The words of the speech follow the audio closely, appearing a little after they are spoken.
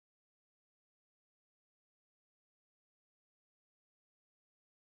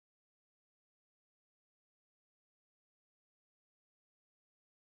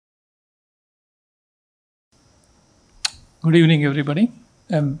Good evening, everybody.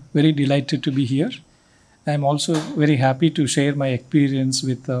 I'm very delighted to be here. I'm also very happy to share my experience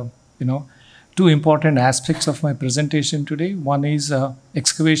with, two important aspects of my presentation today. One is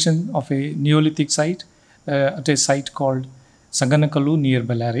excavation of a Neolithic site at a site called Sanganakallu near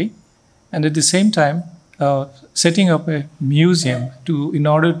Ballari, and at the same time, setting up a museum in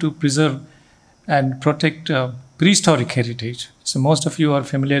order to preserve and protect prehistoric heritage. So most of you are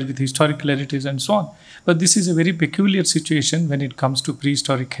familiar with historical heritage and so on. But this is a very peculiar situation when it comes to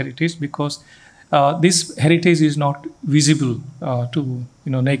prehistoric heritage because this heritage is not visible to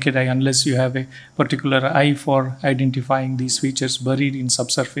naked eye unless you have a particular eye for identifying these features buried in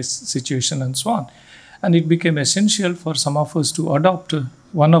subsurface situation and so on. And it became essential for some of us to adopt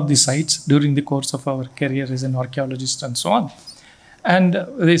one of the sites during the course of our career as an archaeologist and so on. And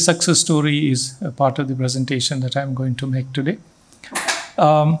the success story is a part of the presentation that I'm going to make today.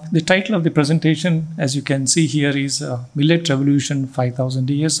 The title of the presentation, as you can see here, is Millet Revolution 5,000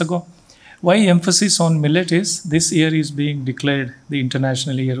 years ago. Why emphasis on millet is this year is being declared the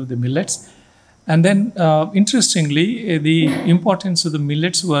International Year of the Millets. And then, interestingly, the importance of the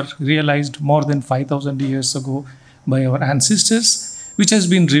millets were realized more than 5,000 years ago by our ancestors, which has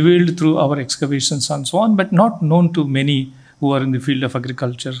been revealed through our excavations and so on, but not known to many who are in the field of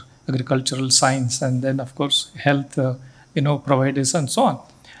agriculture, agricultural science, and then, of course, health providers and so on.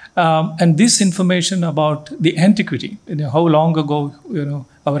 And this information about the antiquity, how long ago,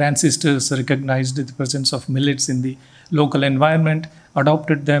 our ancestors recognized the presence of millets in the local environment,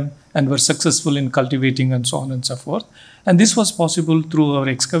 adopted them, and were successful in cultivating and so on and so forth. And this was possible through our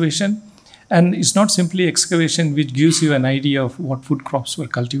excavation. And it's not simply excavation which gives you an idea of what food crops were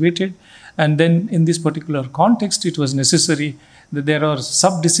cultivated. And then in this particular context, it was necessary that there are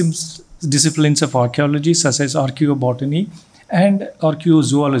sub-disciplines of archaeology, such as archaeobotany and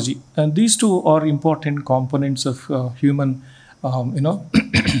archaeozoology. And these two are important components of human,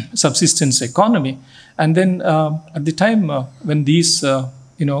 subsistence economy. And then at the time when these,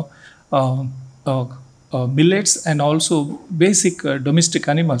 millets and also basic domestic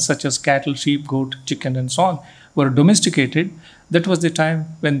animals such as cattle, sheep, goat, chicken, and so on were domesticated, that was the time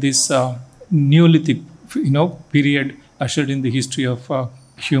when this Neolithic, period ushered in the history of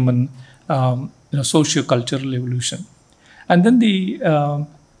human, socio-cultural evolution. And then the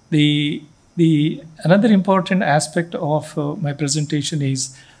another important aspect of my presentation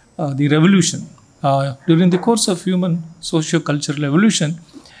is the revolution. During the course of human socio-cultural evolution,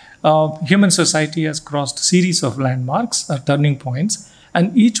 human society has crossed a series of landmarks, turning points,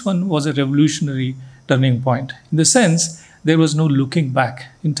 and each one was a revolutionary turning point. In the sense, there was no looking back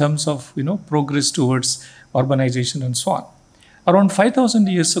in terms of progress towards urbanization and so on. Around 5,000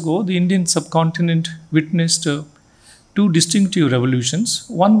 years ago, the Indian subcontinent witnessed two distinctive revolutions.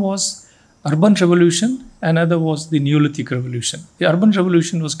 One was urban revolution, another was the Neolithic revolution. The urban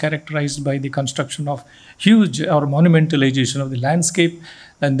revolution was characterized by the construction of huge or monumentalization of the landscape,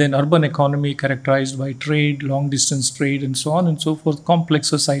 and then urban economy characterized by trade, long distance trade, and so on and so forth, complex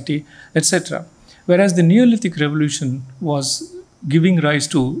society, etc. Whereas the Neolithic revolution was giving rise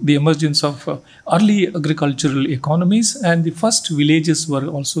to the emergence of early agricultural economies, and the first villages were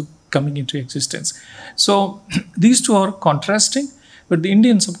also coming into existence. So these two are contrasting, but the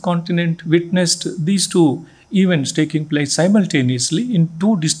Indian subcontinent witnessed these two events taking place simultaneously in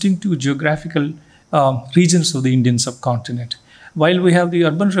two distinctive geographical regions of the Indian subcontinent. While we have the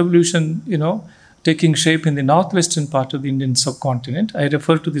urban revolution, taking shape in the northwestern part of the Indian subcontinent, I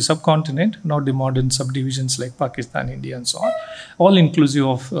refer to the subcontinent, not the modern subdivisions like Pakistan, India, and so on, all inclusive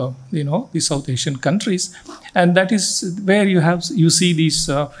of, the South Asian countries. And that is where you see these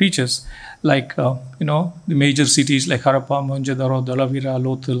features like, the major cities like Harappa, Mohenjo-daro, Dhalavira,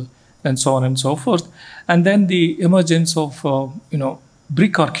 Lothal, and so on and so forth. And then the emergence of,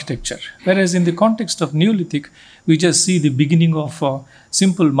 brick architecture. Whereas in the context of Neolithic, we just see the beginning of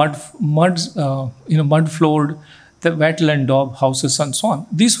simple mud-floored, the wattle and daub houses and so on.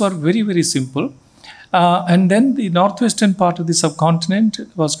 These were very, very simple. And then the northwestern part of the subcontinent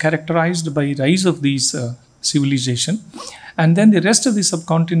was characterized by rise of these civilization. And then the rest of the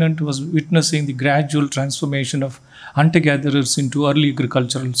subcontinent was witnessing the gradual transformation of hunter-gatherers into early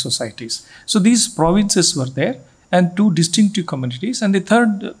agricultural societies. So these provinces were there, and two distinctive communities. And the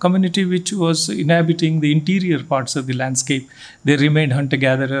third community, which was inhabiting the interior parts of the landscape, they remained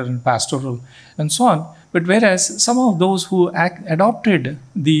hunter-gatherer and pastoral and so on. But whereas some of those who adopted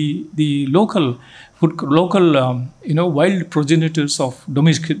the local wild progenitors of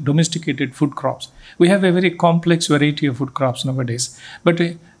domesticated food crops. We have a very complex variety of food crops nowadays. But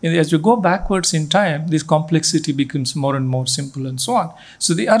as you go backwards in time, this complexity becomes more and more simple and so on.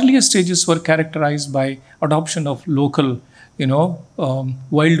 So the earlier stages were characterized by adoption of local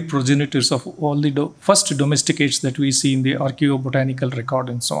wild progenitors of all the first domesticates that we see in the archaeobotanical record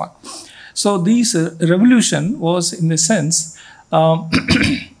and so on. So this revolution was, in a sense,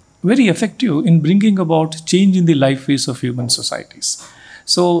 very effective in bringing about change in the life phase of human societies.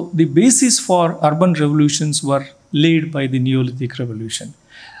 So the basis for urban revolutions were laid by the Neolithic revolution.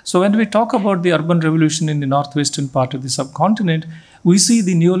 So when we talk about the urban revolution in the northwestern part of the subcontinent, we see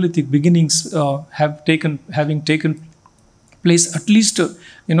the Neolithic beginnings having taken place at least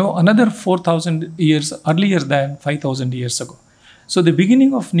another 4,000 years earlier than 5,000 years ago. So the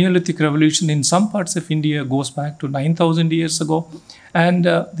beginning of Neolithic revolution in some parts of India goes back to 9,000 years ago, and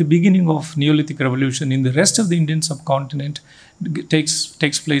the beginning of Neolithic revolution in the rest of the Indian subcontinent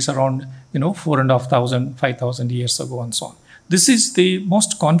takes place around 4,500, 5,000 years ago and so on. This is the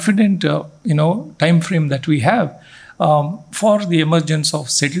most confident time frame that we have for the emergence of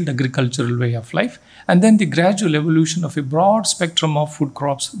settled agricultural way of life, and then the gradual evolution of a broad spectrum of food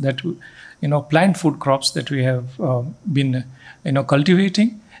crops that plant food crops that we have been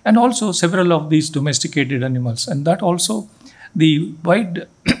cultivating, and also several of these domesticated animals, and that also the wide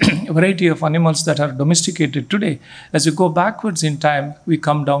variety of animals that are domesticated today. As you go backwards in time, we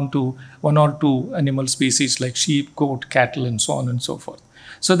come down to one or two animal species like sheep, goat, cattle, and so on and so forth.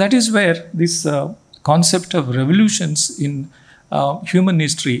 So that is where this concept of revolutions in human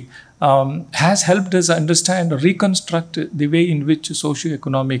history has helped us understand or reconstruct the way in which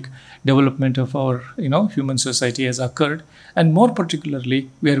socio-economic development of our human society has occurred. And more particularly,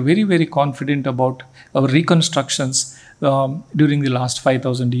 we are very, very confident about our reconstructions during the last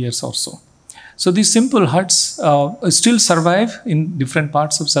 5,000 years or so. So these simple huts still survive in different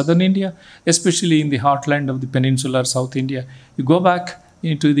parts of southern India, especially in the heartland of the peninsular South India. You go back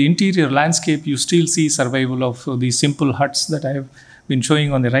into the interior landscape, you still see survival of these simple huts that I have been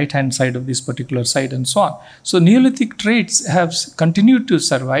showing on the right hand side of this particular site and so on. So Neolithic traits have continued to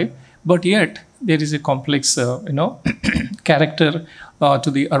survive, but yet there is a complex character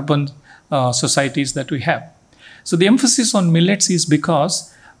to the urban societies that we have. So the emphasis on millets is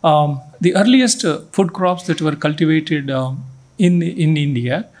because the earliest food crops that were cultivated in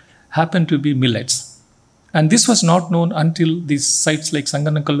India happened to be millets. And this was not known until these sites like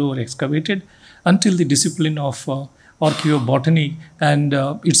Sanganakallu were excavated, until the discipline of archaeobotany and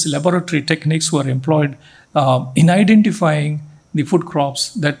its laboratory techniques were employed in identifying the food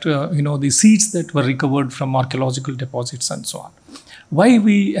crops that, the seeds that were recovered from archaeological deposits and so on. Why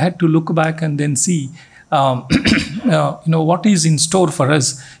we had to look back and then see what is in store for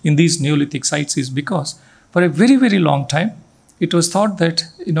us in these Neolithic sites is because for a very, very long time, it was thought that,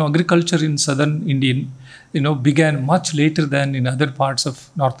 agriculture in southern Indian, began much later than in other parts of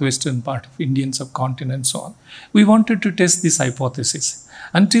northwestern part of Indian subcontinent and so on. We wanted to test this hypothesis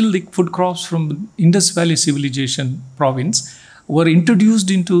until the food crops from Indus Valley Civilization province were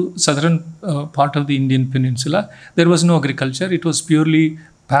introduced into southern part of the Indian peninsula. There was no agriculture. It was purely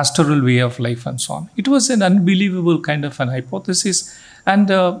pastoral way of life and so on. It was an unbelievable kind of an hypothesis and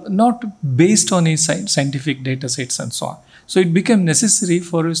not based on a scientific data sets and so on. So it became necessary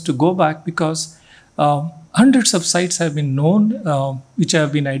for us to go back because hundreds of sites have been known which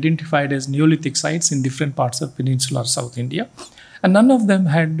have been identified as Neolithic sites in different parts of peninsular South India, and none of them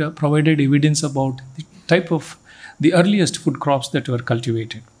had provided evidence about the type of the earliest food crops that were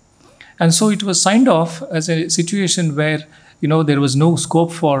cultivated. And so it was signed off as a situation where there was no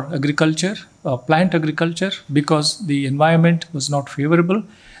scope for agriculture, plant agriculture, because the environment was not favorable,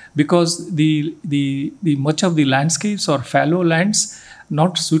 because the much of the landscapes are fallow lands,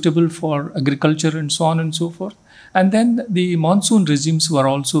 not suitable for agriculture and so on and so forth. And then the monsoon regimes were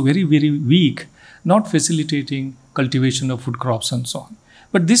also very, very weak, not facilitating cultivation of food crops and so on.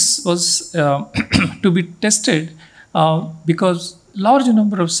 But this was to be tested because large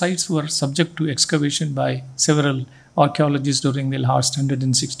number of sites were subject to excavation by several archaeologists during the last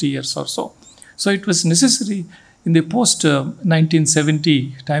 160 years or so. So it was necessary in the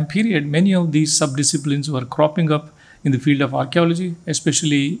post-1970 time period, many of these subdisciplines were cropping up in the field of archaeology,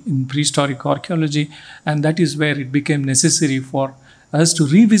 especially in prehistoric archaeology, and that is where it became necessary for us to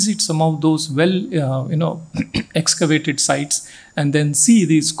revisit some of those excavated sites and then see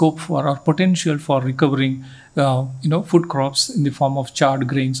the scope for or potential for recovering food crops in the form of charred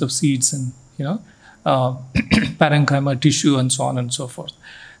grains of seeds and parenchyma tissue and so on and so forth.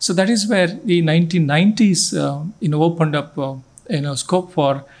 So that is where the 1990s opened up scope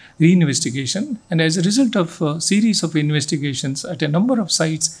for reinvestigation, and as a result of a series of investigations at a number of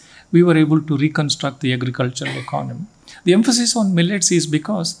sites, we were able to reconstruct the agricultural economy. The emphasis on millets is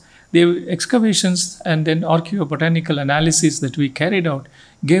because the excavations and then archaeobotanical analysis that we carried out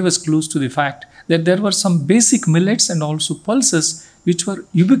gave us clues to the fact that there were some basic millets and also pulses which were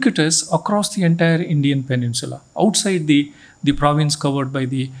ubiquitous across the entire Indian peninsula, outside the province covered by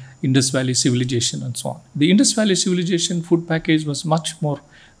the Indus Valley civilization and so on. The Indus Valley civilization food package was much more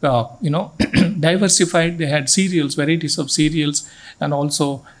diversified. They had cereals, varieties of cereals, and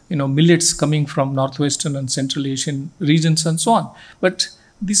also millets coming from northwestern and central Asian regions and so on. But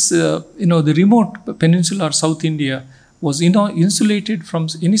this the remote peninsula or South India was insulated from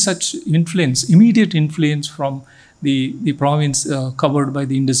any such influence, immediate influence from the province covered by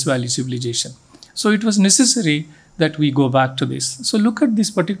the Indus Valley civilization. So it was necessary that we go back to this. So look at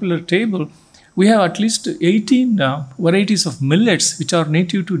this particular table. We have at least 18 varieties of millets which are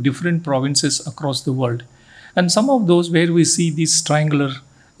native to different provinces across the world. And some of those where we see this triangular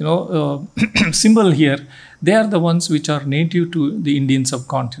symbol here, they are the ones which are native to the Indian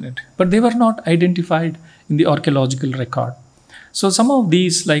subcontinent. But they were not identified in the archaeological record. So some of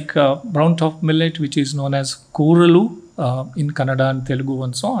these, like brown top millet, which is known as Koralu in Kannada and Telugu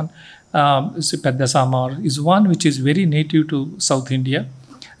and so on, Pedda Samar is one which is very native to South India,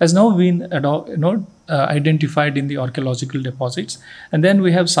 has now been identified in the archaeological deposits. And then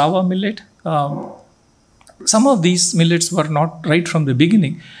we have Sawa millet. Some of these millets were not right from the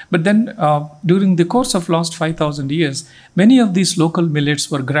beginning, but then during the course of last 5,000 years, many of these local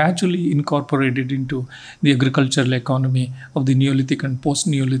millets were gradually incorporated into the agricultural economy of the Neolithic and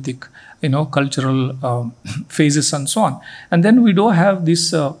post-Neolithic, cultural phases and so on. And then we do have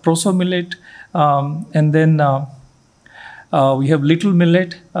this proso millet, and then we have little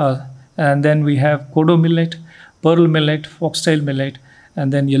millet, and then we have kodo millet, pearl millet, foxtail millet,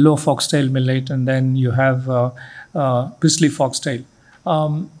 and then yellow foxtail millet, and then you have bristly foxtail.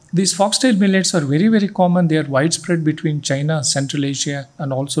 These foxtail millets are very, very common. They are widespread between China, Central Asia,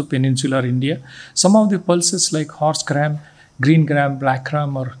 and also peninsular India. Some of the pulses like horse gram, green gram, black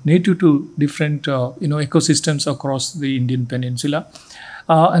gram are native to different ecosystems across the Indian peninsula.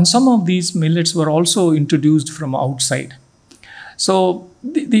 And some of these millets were also introduced from outside. So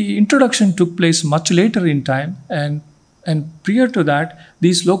the introduction took place much later in time, and prior to that,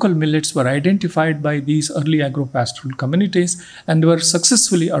 these local millets were identified by these early agro-pastoral communities and were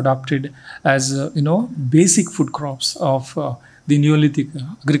successfully adopted as basic food crops of the Neolithic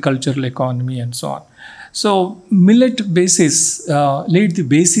agricultural economy and so on. So millet basis laid the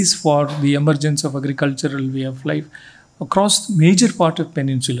basis for the emergence of agricultural way of life across major part of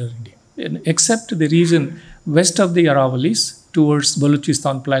peninsular India, except the region west of the Aravalis towards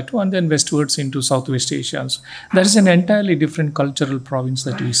Balochistan plateau and then westwards into Southwest Asia. So that is an entirely different cultural province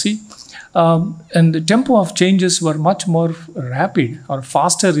that we see. And the tempo of changes were much more rapid or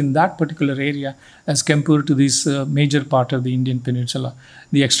faster in that particular area as compared to this major part of the Indian peninsula,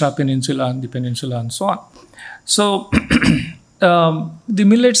 the extra peninsula and the peninsula and so on. So the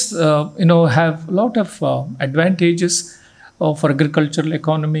millets, have a lot of advantages for agricultural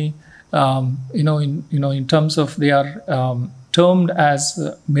economy. In terms of they are termed as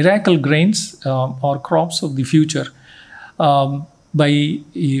miracle grains or crops of the future by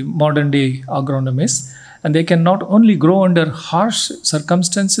modern day agronomists, and they can not only grow under harsh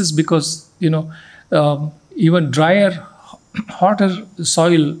circumstances because even drier, hotter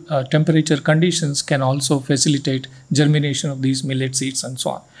soil temperature conditions can also facilitate germination of these millet seeds and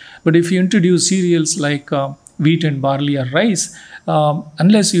so on. But if you introduce cereals like wheat and barley or rice,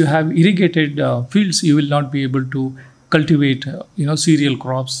 unless you have irrigated fields, you will not be able to cultivate cereal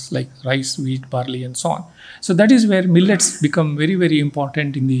crops like rice, wheat, barley and so on. So that is where millets become very, very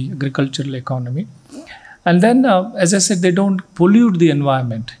important in the agricultural economy. And then as I said, they don't pollute the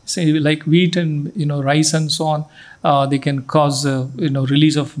environment. Say like wheat and rice and so on, they can cause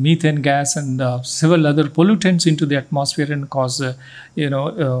release of methane gas and several other pollutants into the atmosphere and cause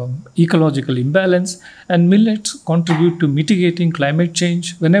ecological imbalance. And millets contribute to mitigating climate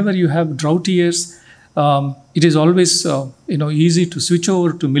change. Whenever you have drought years, it is always easy to switch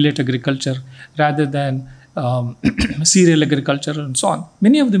over to millet agriculture rather than cereal agriculture and so on.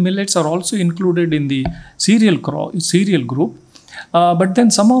 Many of the millets are also included in the cereal group, but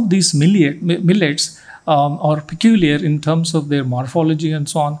then some of these millets are peculiar in terms of their morphology and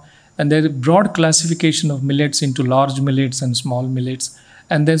so on, and there is broad classification of millets into large millets and small millets.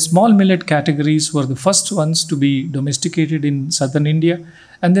 And then small millet categories were the first ones to be domesticated in southern India.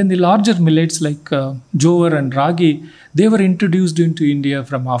 And then the larger millets like jowar and ragi, they were introduced into India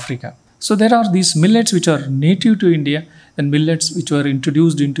from Africa. So there are these millets which are native to India and millets which were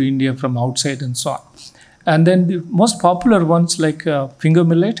introduced into India from outside and so on. And then the most popular ones like finger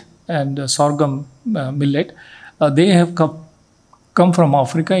millet and sorghum millet, they have come from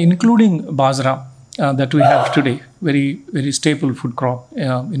Africa, including Basra. that we have today, very staple food crop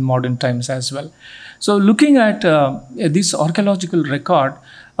in modern times as well. So looking at this archaeological record,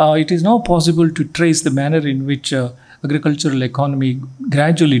 it is now possible to trace the manner in which agricultural economy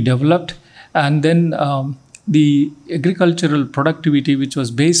gradually developed, and then the agricultural productivity, which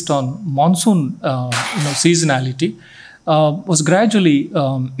was based on monsoon seasonality, was gradually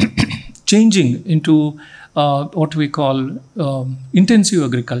changing into what we call intensive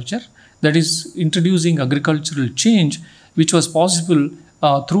agriculture, that is introducing agricultural change, which was possible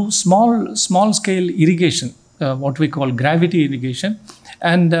through small scale irrigation, what we call gravity irrigation,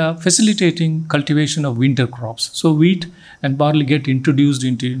 and facilitating cultivation of winter crops. So wheat and barley get introduced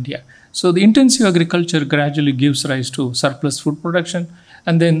into India. So the intensive agriculture gradually gives rise to surplus food production,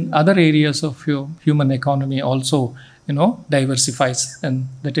 and then other areas of human economy also diversifies, and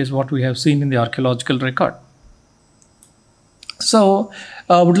that is what we have seen in the archaeological record. So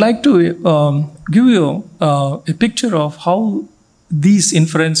I would like to give you a picture of how these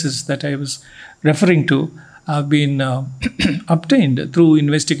inferences that I was referring to have been obtained through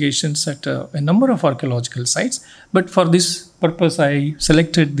investigations at a number of archaeological sites. But for this purpose, I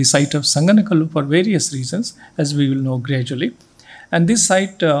selected the site of Sanganakallu for various reasons, as we will know gradually. And this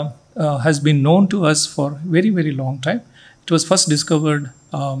site has been known to us for very long time. It was first discovered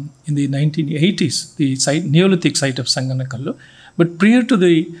in the 1980s, the Neolithic site of Sanganakallu. But prior to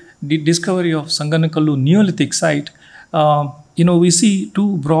the discovery of Sanganakallu Neolithic site, we see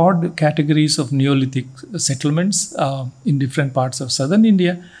two broad categories of Neolithic settlements in different parts of southern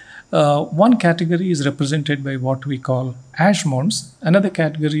India. One category is represented by what we call ash mounds. Another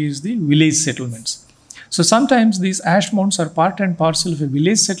category is the village settlements. So sometimes these ash mounds are part and parcel of a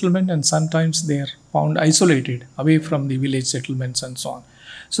village settlement, and sometimes they are found isolated away from the village settlements and so on.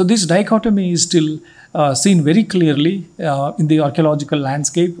 So this dichotomy is still seen very clearly in the archaeological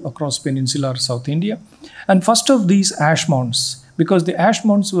landscape across peninsular South India. And first of these ash mounds, because the ash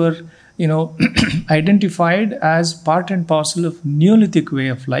mounds were identified as part and parcel of Neolithic way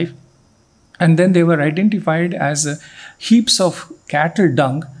of life, and then they were identified as heaps of cattle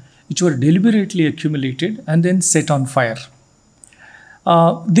dung which were deliberately accumulated and then set on fire.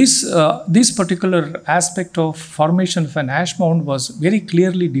 This particular aspect of formation of an ash mound was very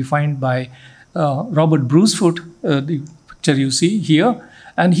clearly defined by Robert Bruce Foote, the picture you see here,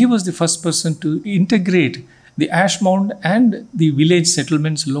 and he was the first person to integrate the ash mound and the village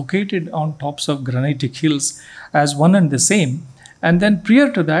settlements located on tops of granitic hills as one and the same. And then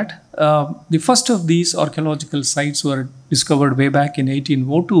prior to that, the first of these archaeological sites were discovered way back in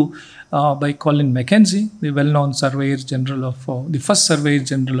 1802 by Colin Mackenzie, the well-known Surveyor General of the first Surveyor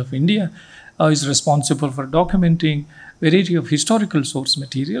General of India, is responsible for documenting variety of historical source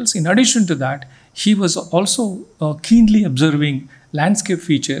materials. In addition to that, he was also keenly observing landscape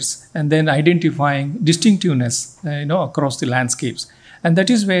features and then identifying distinctiveness across the landscapes. And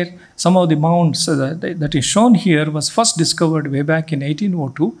that is where some of the mounds that is shown here was first discovered way back in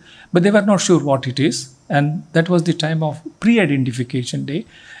 1802, but they were not sure what it is. And that was the time of pre-identification day.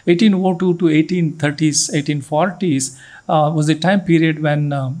 1802 to 1830s, 1840s was the time period when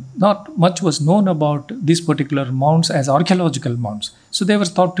not much was known about these particular mounds as archaeological mounds. So they were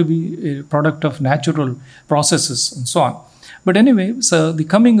thought to be a product of natural processes and so on. But anyway, so the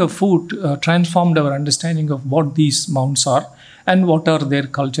coming of Foote transformed our understanding of what these mounds are and what are their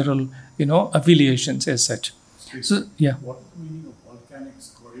cultural, affiliations as such. So, yeah. What is the meaning of volcanic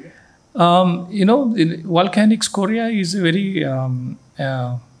scoria? Volcanic scoria is a very,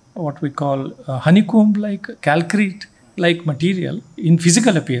 what we call honeycomb-like, calcrete-like material in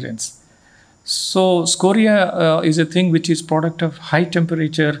physical appearance. So, scoria is a thing which is product of high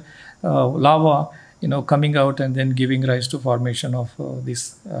temperature lava, coming out and then giving rise to formation of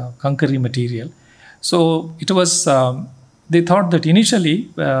this conkery material. So, it was... they thought that initially,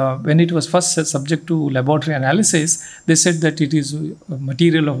 when it was first subject to laboratory analysis, they said that it is a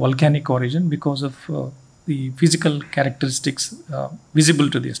material of volcanic origin because of the physical characteristics visible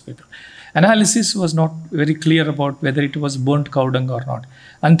to these people. Analysis was not very clear about whether it was burnt cow dung or not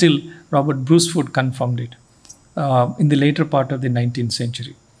until Robert Bruce Foote confirmed it in the later part of the 19th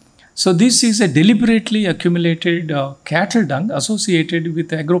century. So this is a deliberately accumulated cattle dung associated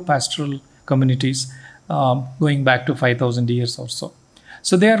with agro-pastoral communities going back to 5,000 years or so.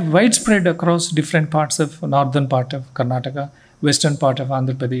 So they are widespread across different parts of northern part of Karnataka, western part of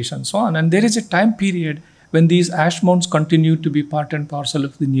Andhra Pradesh and so on. And there is a time period when these ash mounds continue to be part and parcel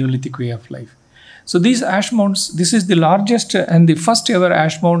of the Neolithic way of life. So these ash mounds, this is the largest and the first ever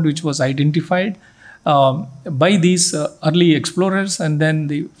ash mound which was identified by these early explorers, and then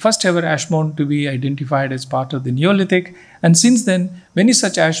the first ever ash mound to be identified as part of the Neolithic. And since then, many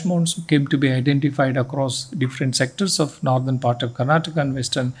such ash mounds came to be identified across different sectors of northern part of Karnataka and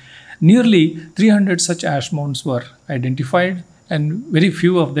western. Nearly 300 such ash mounds were identified, and very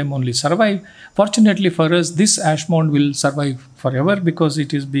few of them only survive. Fortunately for us, this ash mound will survive forever because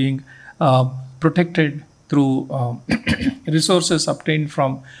it is being protected through resources obtained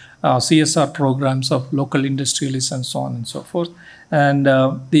from CSR programs of local industrialists and so on and so forth. And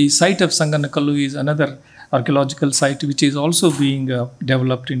the site of Sanganakallu is another archaeological site which is also being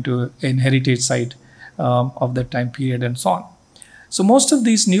developed into an heritage site of that time period and so on. So most of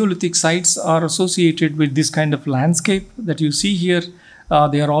these Neolithic sites are associated with this kind of landscape that you see here.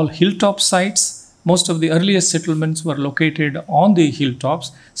 They are all hilltop sites. Most of the earliest settlements were located on the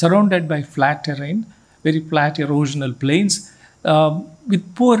hilltops, surrounded by flat terrain, very flat erosional plains,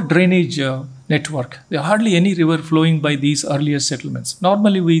 with poor drainage network. There are hardly any river flowing by these earliest settlements.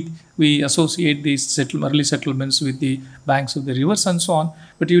 Normally we associate these early settlements with the banks of the rivers and so on.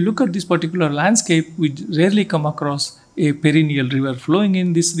 But you look at this particular landscape, we rarely come across a perennial river flowing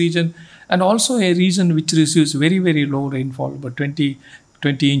in this region, and also a region which receives very, very low rainfall. But 20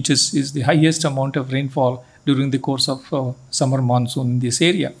 inches is the highest amount of rainfall during the course of summer monsoon in this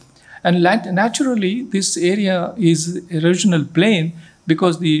area. And naturally, this area is erosional plain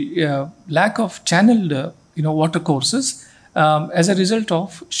because the lack of channeled water courses as a result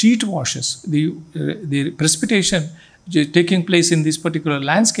of sheet washes. The precipitation taking place in this particular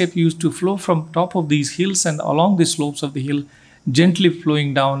landscape used to flow from top of these hills and along the slopes of the hill, gently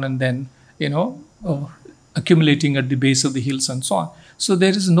flowing down and then accumulating at the base of the hills and so on. So there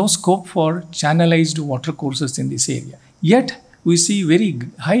is no scope for channelized water courses in this area. Yet we see very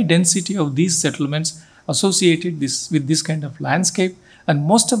high density of these settlements associated with this kind of landscape, and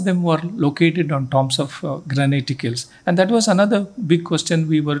most of them were located on tops of granitic hills. And that was another big question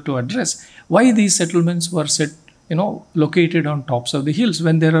we were to address. Why these settlements were located on tops of the hills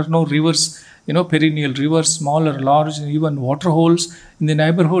when there are no rivers, perennial rivers, small or large, and even water holes in the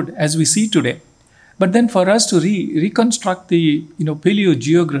neighborhood as we see today. But then for us to reconstruct the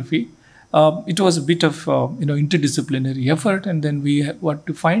paleogeography, it was a bit of interdisciplinary effort, and then we had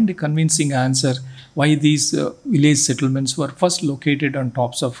to find a convincing answer why these village settlements were first located on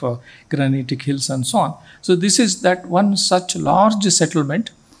tops of granitic hills and so on. So this is that one such large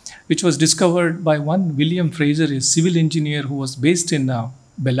settlement which was discovered by one William Fraser, a civil engineer who was based in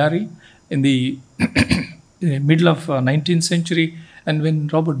Ballari in the middle of 19th century. And when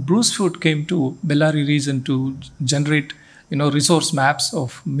Robert Bruce Foote came to Ballari region to generate resource maps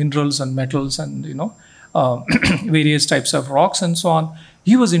of minerals and metals and various types of rocks and so on,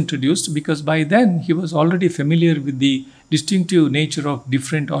 he was introduced because by then he was already familiar with the distinctive nature of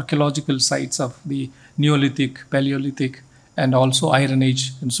different archaeological sites of the Neolithic, Paleolithic, and also Iron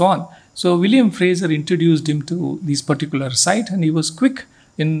Age and so on. So William Fraser introduced him to this particular site, and he was quick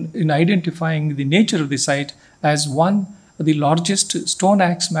in identifying the nature of the site as one of the largest stone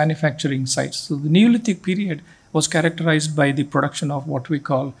axe manufacturing sites. So the Neolithic period was characterized by the production of what we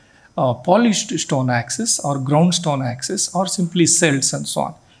call polished stone axes or ground stone axes or simply celts and so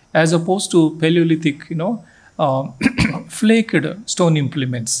on, as opposed to Paleolithic, flaked stone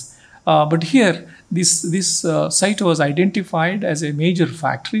implements. But here, this site was identified as a major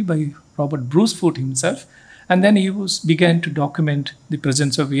factory by Robert Bruce Foote himself, and then he began to document the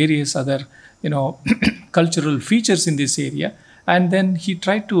presence of various other, cultural features in this area, and then he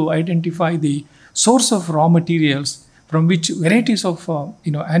tried to identify the source of raw materials from which varieties of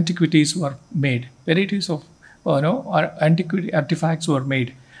antiquities were made, varieties of antiquity artifacts were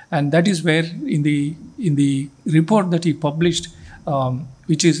made, and that is where in the report that he published,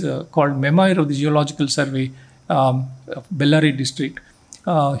 which is called Memoir of the Geological Survey of Ballari district,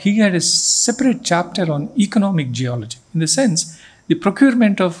 he had a separate chapter on economic geology, in the sense the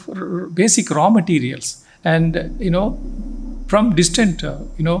procurement of basic raw materials and from distant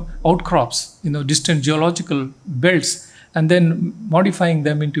outcrops, distant geological belts, and then modifying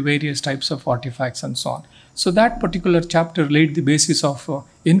them into various types of artifacts and so on. So that particular chapter laid the basis of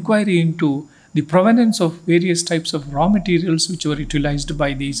inquiry into the provenance of various types of raw materials which were utilized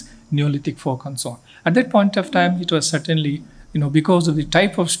by these Neolithic folk and so on. At that point of time, it was certainly, because of the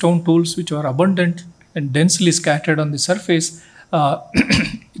type of stone tools which were abundant and densely scattered on the surface,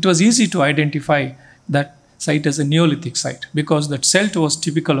 it was easy to identify that site as a Neolithic site because that celt was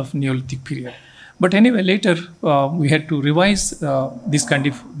typical of Neolithic period. But anyway, later we had to revise this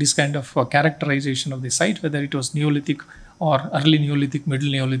kind of characterization of the site, whether it was Neolithic or early Neolithic, middle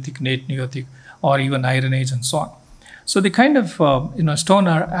Neolithic, late Neolithic, or even Iron Age and so on. So the kind of stone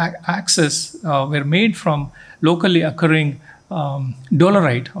axes were made from locally occurring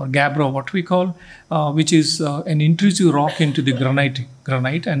dolerite or gabbro, what we call, which is an intrusive rock into the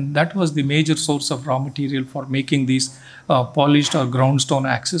granite, and that was the major source of raw material for making these polished or ground stone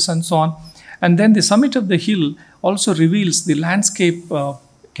axes and so on. And then the summit of the hill also reveals the landscape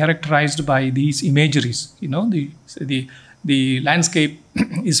characterized by these imageries. The landscape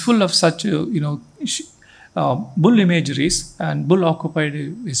is full of such bull imageries, and bull occupied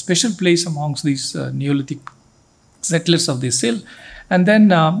a special place amongst these Neolithic settlers of this hill. And then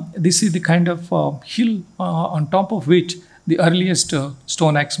this is the kind of hill on top of which the earliest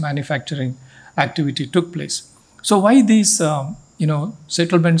stone axe manufacturing activity took place. So why these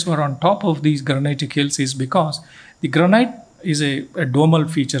settlements were on top of these granitic hills is because the granite is a domal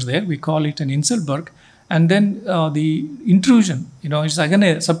feature there. We call it an Inselberg. And then the intrusion, it's again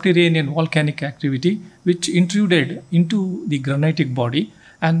a subterranean volcanic activity which intruded into the granitic body,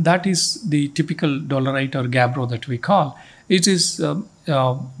 and that is the typical dolerite or gabbro that we call. It is the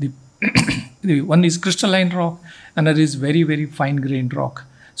one is crystalline rock, and that is very, very fine-grained rock.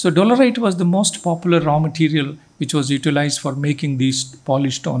 So dolerite was the most popular raw material which was utilized for making these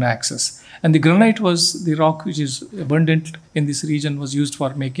polished stone axes. And the granite was the rock which is abundant in this region, was used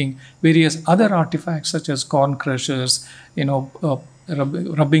for making various other artifacts such as corn crushers,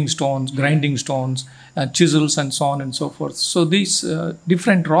 rubbing stones, grinding stones, chisels, and so on and so forth. So these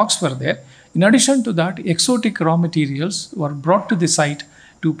different rocks were there. In addition to that, exotic raw materials were brought to the site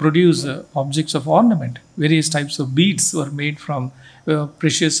to produce objects of ornament. Various types of beads were made from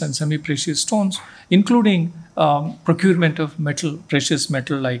precious and semi-precious stones, including procurement of metal, precious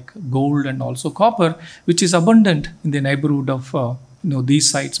metal like gold and also copper, which is abundant in the neighborhood of these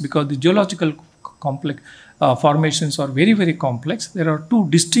sites, because the geological complex formations are very, very complex. There are two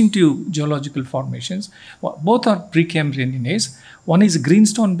distinctive geological formations. Both are Precambrian in age. One is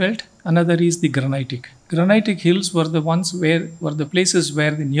greenstone belt, another is the granitic. Granitic hills were the places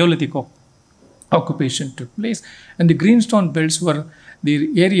where the Neolithic occupation took place, and the greenstone belts were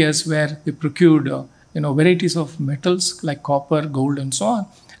the areas where they procured varieties of metals like copper, gold, and so on.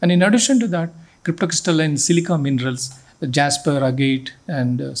 And in addition to that, cryptocrystalline silica minerals, jasper, agate,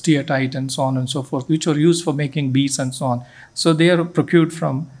 and steatite, and so on and so forth, which were used for making beads and so on. So they are procured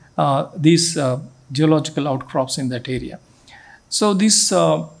from these geological outcrops in that area. So this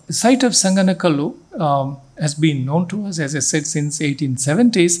site of Sanganakallu has been known to us, as I said, since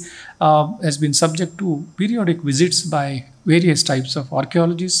 1870s, has been subject to periodic visits by various types of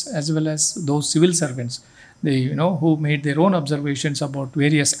archaeologists as well as those civil servants, who made their own observations about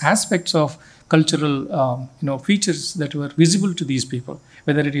various aspects of cultural features that were visible to these people,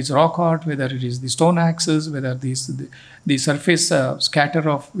 whether it is rock art, whether it is the stone axes, whether the surface scatter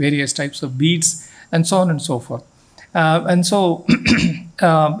of various types of beads, and so on and so forth. And so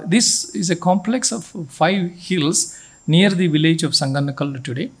this is a complex of 5 hills near the village of Sanganakallu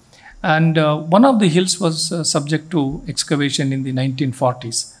today. And one of the hills was subject to excavation in the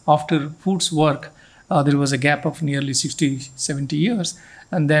 1940s. After Foote's work, there was a gap of nearly 60-70 years.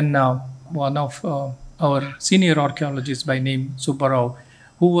 And then one of our senior archaeologists by name Subbarao,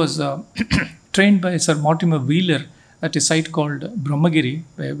 who was trained by Sir Mortimer Wheeler at a site called Brahmagiri,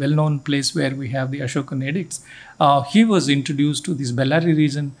 a well-known place where we have the Ashokan edicts. He was introduced to this Ballari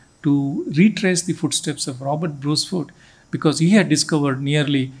region to retrace the footsteps of Robert Bruce Foote, because he had discovered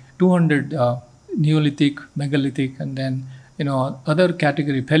nearly 200 Neolithic, Megalithic, and then other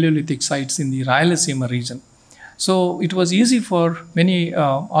category Paleolithic sites in the Rayalaseema region. So it was easy for many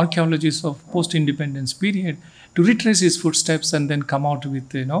archaeologists of post-independence period to retrace his footsteps and then come out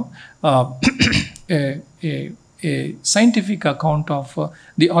with a scientific account of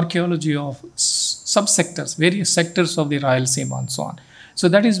the archaeology of subsectors, various sectors of the Rayalaseema and so on. So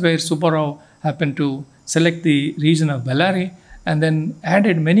that is where Subbarao happened to select the region of Ballari and then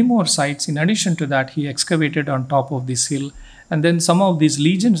added many more sites. In addition to that, he excavated on top of this hill. And then some of these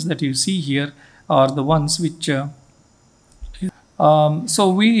legions that you see here are the ones which, if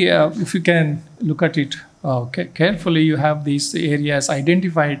you can look at it carefully, you have these areas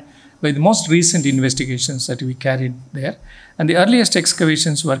identified by the most recent investigations that we carried there. And the earliest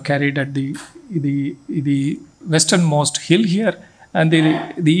excavations were carried at the westernmost hill here, and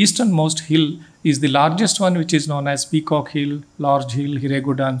the easternmost hill is the largest one, which is known as Peacock Hill, Large Hill,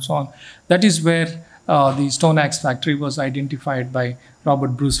 Hiregudda, and so on. That is where the stone axe factory was identified by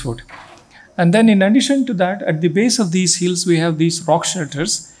Robert Bruce Foote. And then in addition to that, at the base of these hills, we have these rock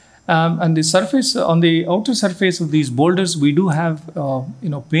shelters. And the surface, on the outer surface of these boulders, we do have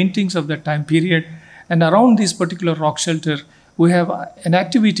paintings of that time period. And around this particular rock shelter, we have an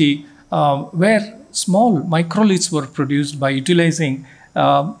activity where small microliths were produced by utilizing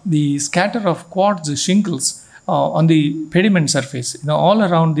the scatter of quartz shingles on the pediment surface. All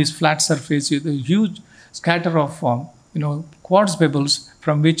around this flat surface, the huge scatter of quartz pebbles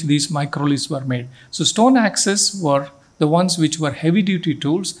from which these microliths were made. So stone axes were the ones which were heavy duty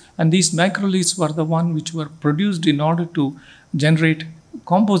tools, and these microliths were the ones which were produced in order to generate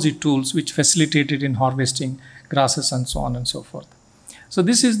composite tools which facilitated in harvesting grasses and so on and so forth. So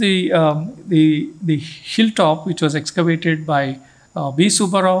this is the hilltop which was excavated by B.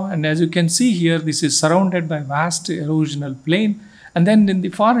 Subbarao, and as you can see here, this is surrounded by vast erosional plain, and then in the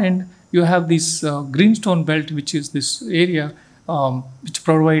far end you have this greenstone belt, which is this area which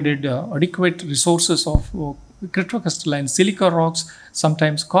provided adequate resources of cryptocrystalline silica rocks.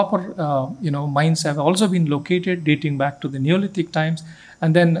 Sometimes copper mines have also been located dating back to the Neolithic times,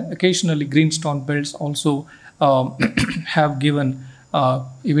 and then occasionally greenstone belts also have given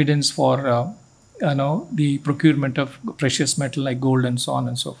evidence for the procurement of precious metal like gold and so on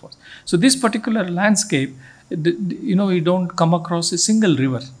and so forth. So this particular landscape, you don't come across a single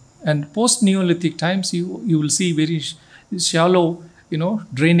river, and post Neolithic times you will see very shallow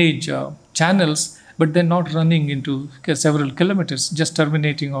drainage channels, but they're not running into several kilometers, just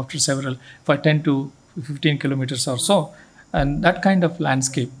terminating after for 10 to 15 kilometers or so, and that kind of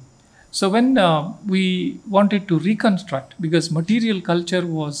landscape. So when we wanted to reconstruct, because material culture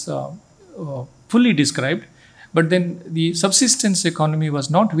was fully described, but then the subsistence economy was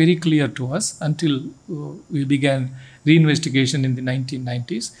not very clear to us until we began reinvestigation in the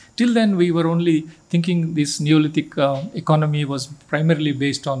 1990s. Till then, we were only thinking this Neolithic economy was primarily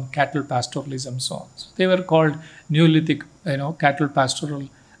based on cattle pastoralism, so on. So they were called Neolithic, cattle pastoral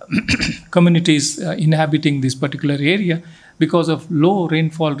communities inhabiting this particular area. Because of low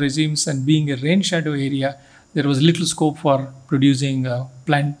rainfall regimes and being a rain shadow area, there was little scope for producing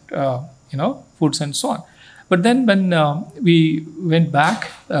plant, foods and so on. But then when we went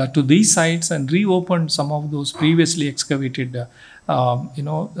back to these sites and reopened some of those previously excavated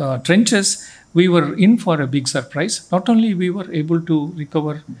trenches, we were in for a big surprise. Not only we were able to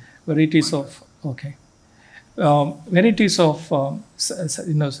recover varieties of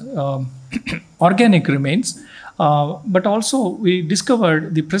organic remains, but also we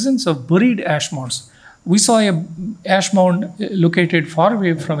discovered the presence of buried ash mounds. We saw a ash mound located far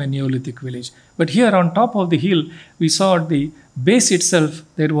away from a Neolithic village, but here on top of the hill, we saw at the base itself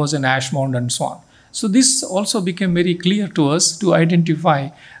there was an ash mound and so on. So this also became very clear to us to identify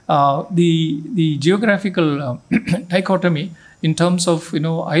the geographical dichotomy in terms of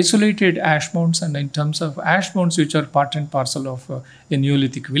isolated ash mounds and in terms of ash mounds which are part and parcel of a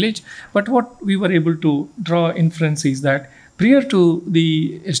Neolithic village. But what we were able to draw inference is that prior to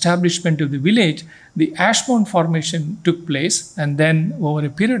the establishment of the village, the ash mound formation took place, and then over a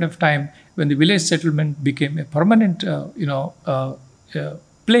period of time, when the village settlement became a permanent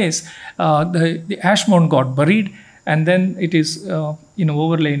place, the ash mound got buried, and then it is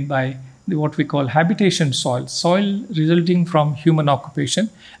overlain by what we call habitation soil resulting from human occupation,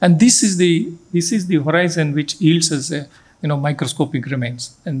 and this is the horizon which yields us microscopic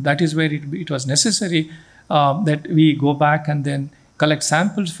remains, and that is where it was necessary that we go back and then collect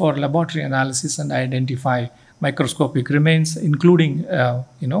samples for laboratory analysis and identify microscopic remains, including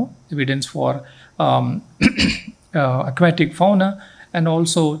evidence for aquatic fauna and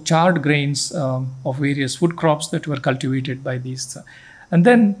also charred grains of various food crops that were cultivated by these. And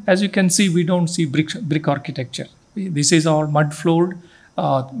then, as you can see, we don't see brick architecture. This is all mud floored,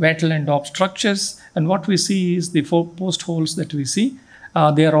 wattle and daub structures, and what we see is the 4 post holes that we see.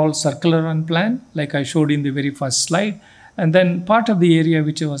 They are all circular on plan, like I showed in the very first slide. And then part of the area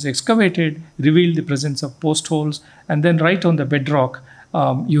which was excavated revealed the presence of post holes. And then right on the bedrock,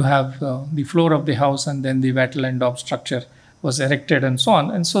 you have the floor of the house, and then the wattle and daub structure was erected and so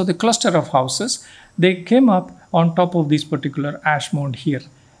on. And so the cluster of houses, they came up on top of this particular ash mound here.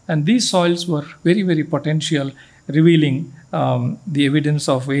 And these soils were very, very potential, revealing the evidence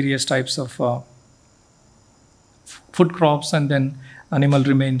of various types of food crops and then animal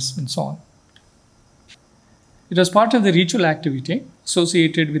remains and so on. It was part of the ritual activity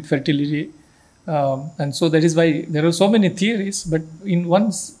associated with fertility, and so that is why there are so many theories. But in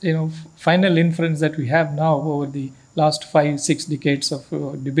one, final inference that we have now over the last 5-6 decades of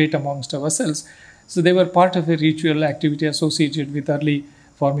debate amongst ourselves, so they were part of a ritual activity associated with early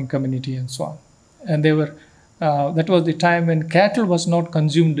farming community and so on. And they were that was the time when cattle was not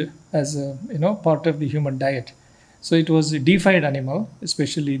consumed as a part of the human diet. So it was a deified animal,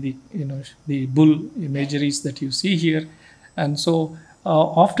 especially the bull imageries that you see here. And so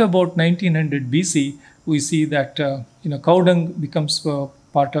after about 1900 BC, we see that cow dung becomes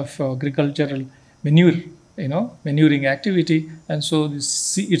part of agricultural manuring activity, and so it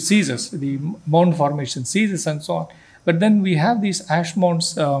ceases, the mound formation ceases and so on. But then we have these ash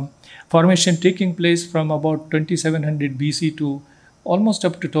mounds formation taking place from about 2700 BC to almost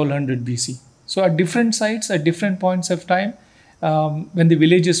up to 1200 BC. So at different sites, at different points of time, when the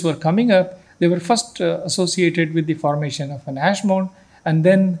villages were coming up, they were first associated with the formation of an ash mound, and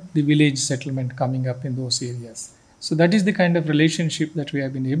then the village settlement coming up in those areas. So that is the kind of relationship that we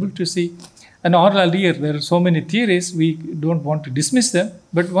have been able to see. And earlier, there are so many theories, we don't want to dismiss them.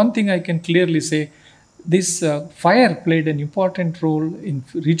 But one thing I can clearly say, this fire played an important role in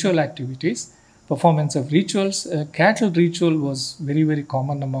ritual activities, performance of rituals. Cattle ritual was very, very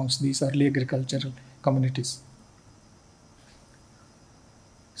common amongst these early agricultural communities.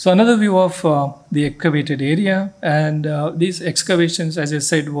 So another view of the excavated area, and these excavations, as I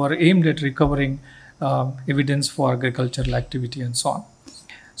said, were aimed at recovering evidence for agricultural activity and so on.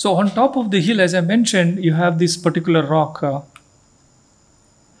 So on top of the hill, as I mentioned, you have this particular rock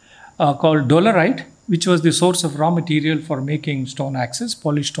called dolerite, which was the source of raw material for making stone axes,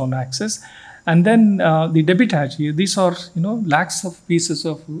 polished stone axes. And then the debitage, these are lakhs of pieces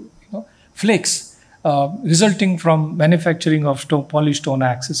of flakes resulting from manufacturing of polished stone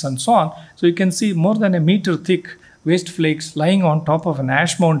axes and so on. So you can see more than a meter thick waste flakes lying on top of an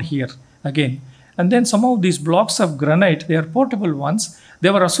ash mound here again. And then some of these blocks of granite, they are portable ones. They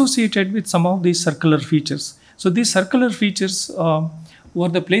were associated with some of these circular features. So these circular features were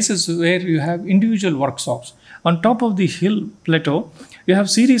the places where you have individual workshops. On top of the hill plateau, you have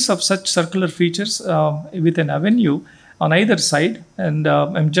series of such circular features with an avenue on either side. And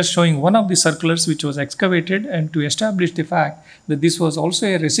I'm just showing one of the circulars which was excavated, and to establish the fact that this was also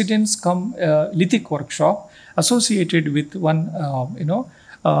a residence cum lithic workshop associated with one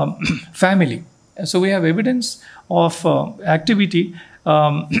family. So we have evidence of activity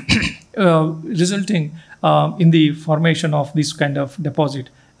resulting in the formation of this kind of deposit.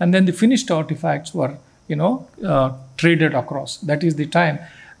 And then the finished artifacts were traded across. That is the time.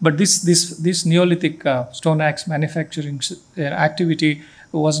 But this Neolithic stone axe manufacturing activity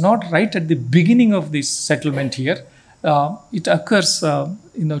was not right at the beginning of this settlement here. It occurs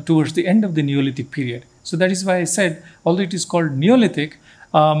towards the end of the Neolithic period. So that is why I said, although it is called Neolithic,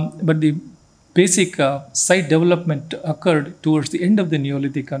 but the basic site development occurred towards the end of the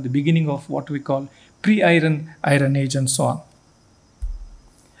Neolithic and the beginning of what we call pre-iron, Iron Age and so on.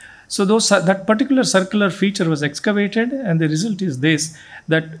 So that particular circular feature was excavated, and the result is this,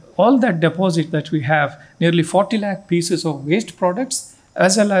 that all that deposit that we have, nearly 40 lakh pieces of waste products,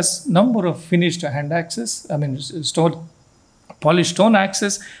 as well as number of finished hand axes, polished stone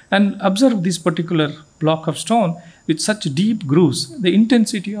axes, and observe this particular block of stone with such deep grooves, the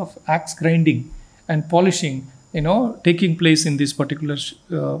intensity of axe grinding and polishing, taking place in this particular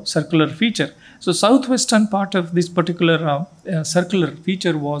circular feature. So southwestern part of this particular circular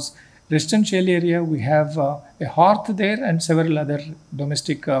feature was residential area. We have a hearth there and several other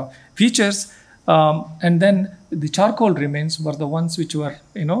domestic features. And then the charcoal remains were the ones which were,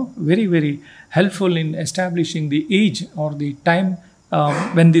 very, very helpful in establishing the age or the time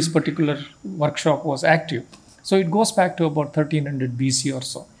when this particular workshop was active. So it goes back to about 1300 BC or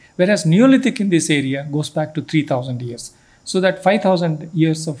so. Whereas Neolithic in this area goes back to 3000 years. So that 5000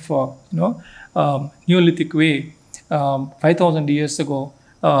 years of, Neolithic way, 5000 years ago,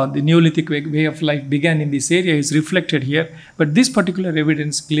 the Neolithic way of life began in this area is reflected here. But this particular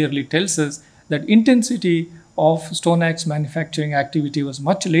evidence clearly tells us that intensity of stone axe manufacturing activity was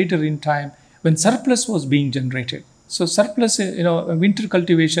much later in time when surplus was being generated. So surplus, winter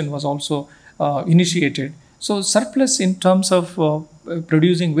cultivation was also initiated. So surplus in terms of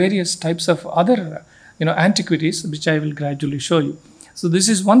producing various types of other, antiquities, which I will gradually show you. So this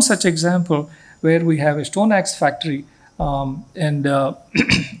is one such example where we have a stone axe factory and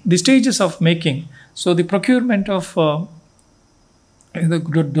the stages of making. So the procurement of the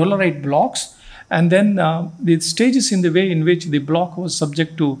dolerite blocks, and then the stages in the way in which the block was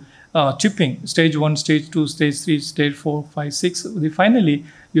subject to chipping, stage 1, stage 2, stage 3, stage 4, 5, 6. Finally,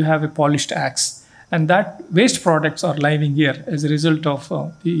 you have a polished axe. And that waste products are lying here as a result of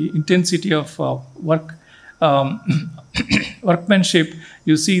the intensity of work, workmanship.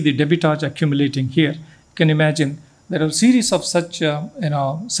 You see the debitage accumulating here. You can imagine there are a series of such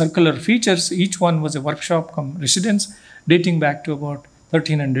circular features. Each one was a workshop cum residence dating back to about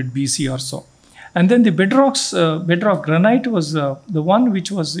 1300 BC or so. And then the bedrock granite was the one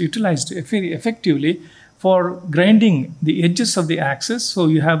which was utilized very effectively for grinding the edges of the axes. So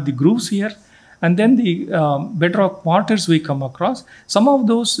you have the grooves here. And then the bedrock mortars we come across. Some of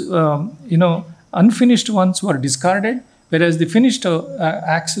those, unfinished ones were discarded, whereas the finished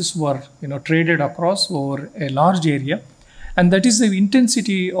axes were traded across over a large area. And that is the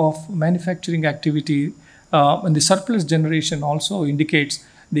intensity of manufacturing activity, and the surplus generation also indicates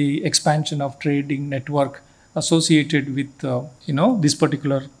the expansion of trading network associated with this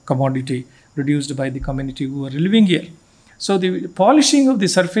particular commodity produced by the community who were living here. So the polishing of the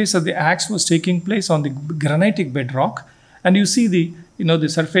surface of the axe was taking place on the granitic bedrock, and you see the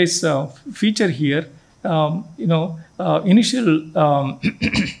surface feature here. Initial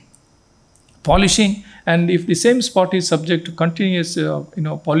polishing, and if the same spot is subject to continuous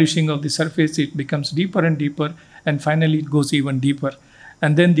polishing of the surface, it becomes deeper and deeper, and finally it goes even deeper.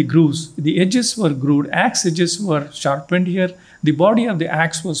 And then the grooves, the edges were grooved, axe edges were sharpened here, the body of the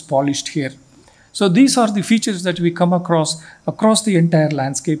axe was polished here. So these are the features that we come across the entire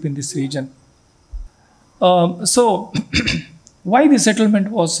landscape in this region. So why the settlement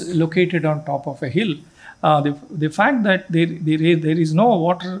was located on top of a hill? The fact that there is no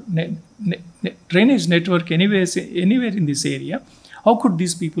water drainage network anywhere in this area, how could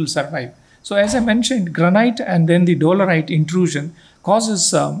these people survive? So as I mentioned, granite and then the dolerite intrusion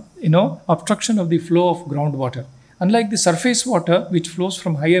causes obstruction of the flow of groundwater. Unlike the surface water, which flows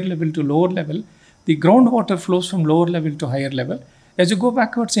from higher level to lower level, the groundwater flows from lower level to higher level. As you go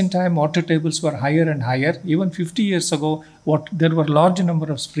backwards in time, water tables were higher and higher. Even 50 years ago, there were large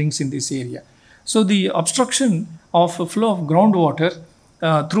number of springs in this area. So the obstruction of a flow of groundwater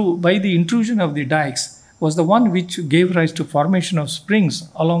by the intrusion of the dikes was the one which gave rise to formation of springs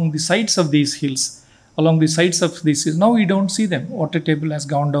along the sides of these hills. Along the sides of these hills, now we don't see them. Water table has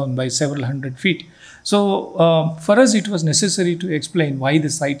gone down by several hundred feet. So for us, it was necessary to explain why the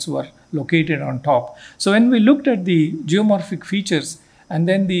sites were located on top. So when we looked at the geomorphic features and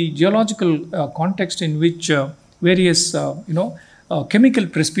then the geological context in which various chemical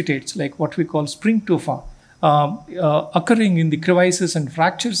precipitates, like what we call spring tufa, occurring in the crevices and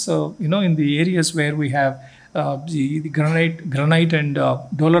fractures, in the areas where we have the granite and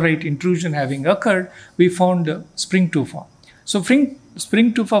dolerite intrusion having occurred, we found spring tufa. So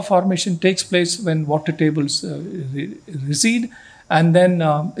spring tufa formation takes place when water tables recede, and then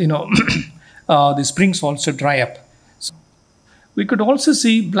the springs also dry up. So we could also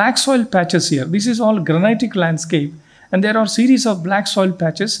see black soil patches here. This is all granitic landscape, and there are series of black soil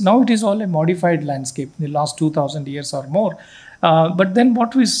patches. Now it is all a modified landscape in the last 2000 years or more. But then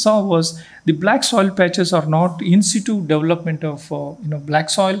what we saw was the black soil patches are not in situ development of black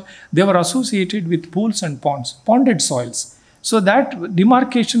soil. They were associated with pools and ponds, ponded soils. So that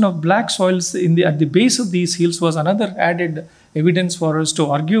demarcation of black soils at the base of these hills was another added evidence for us to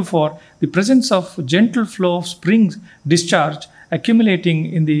argue for the presence of gentle flow of spring discharge accumulating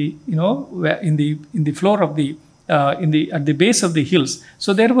in the floor of the at the base of the hills.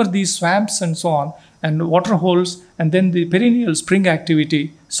 So there were these swamps and so on, and water holes, and then the perennial spring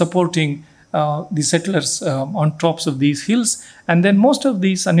activity supporting the settlers on tops of these hills. And then most of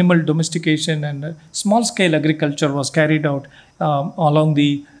these animal domestication and small scale agriculture was carried out along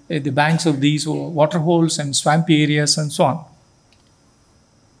the banks of these water holes and swampy areas and so on.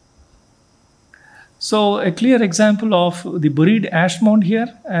 So a clear example of the buried ash mound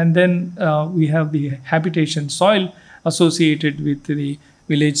here, and then we have the habitation soil associated with the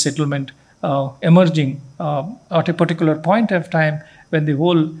village settlement emerging at a particular point of time when the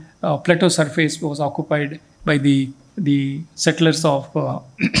whole plateau surface was occupied by the settlers of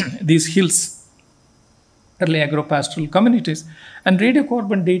these hills, early agropastoral communities. And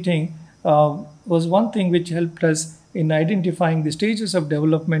radiocarbon dating was one thing which helped us in identifying the stages of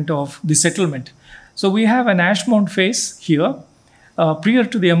development of the settlement. So we have an ash mound phase here, prior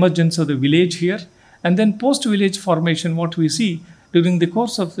to the emergence of the village here, and then post-village formation, what we see during the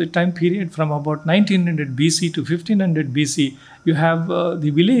course of the time period from about 1900 BC to 1500 BC, you have the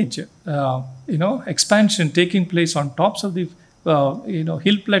village, expansion taking place on tops of the,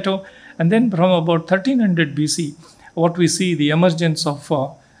 hill plateau, and then from about 1300 BC, what we see the emergence of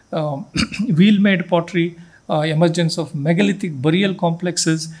wheel-made pottery, emergence of megalithic burial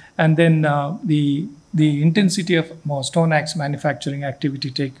complexes, and then the intensity of stone axe manufacturing activity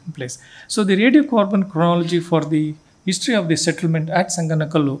taking place. So the radiocarbon chronology for the history of the settlement at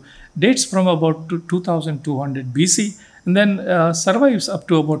Sanganakallu dates from about 2200 BC and then survives up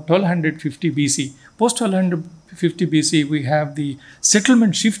to about 1250 BC. Post 1250 BC, we have the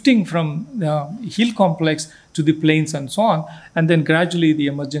settlement shifting from the hill complex to the plains and so on, and then gradually the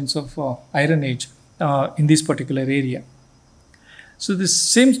emergence of Iron Age in this particular area. So this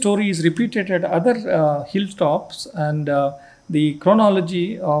same story is repeated at other hilltops, and the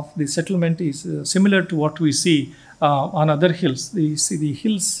chronology of the settlement is similar to what we see on other hills. We see the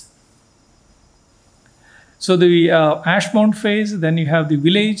hills. So the ash mound phase, then you have the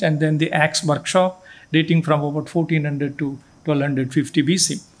village, and then the axe workshop dating from about 1400 to 1250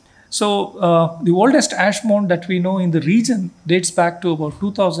 BC. So the oldest ash mound that we know in the region dates back to about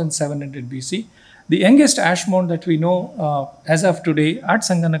 2700 BC. The youngest ash mound that we know as of today at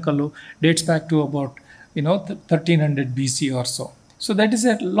Sanganakallu dates back to about 1300 BC or so. So that is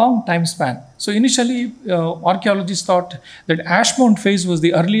a long time span. So initially archaeologists thought that ash mound phase was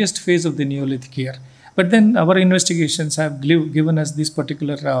the earliest phase of the Neolithic era. But then our investigations have given us this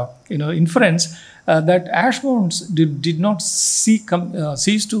particular inference that ash mounds did not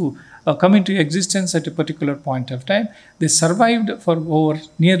cease to come into existence at a particular point of time. They survived for over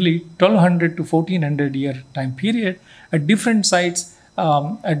nearly 1200 to 1400 year time period at different sites,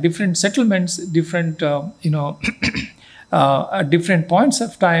 at different settlements, different at different points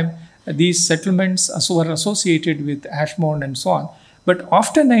of time. These settlements were associated with ash mound and so on. But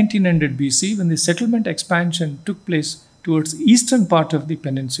after 1900 BC, when the settlement expansion took place towards eastern part of the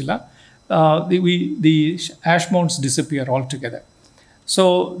peninsula, the ash mounds disappear altogether.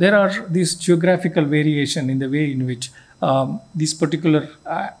 So there are these geographical variation in the way in which this particular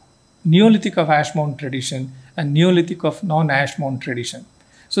Neolithic of ash mound tradition and Neolithic of non-ash mound tradition.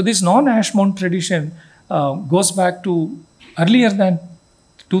 So this non-ash mound tradition goes back to earlier than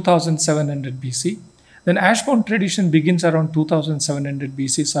 2700 BC. Then ash mound tradition begins around 2700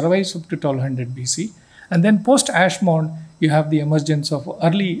 BC, survives up to 1200 BC. And then post-ash mound, you have the emergence of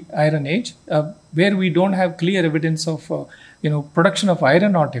early Iron Age, where we don't have clear evidence of production of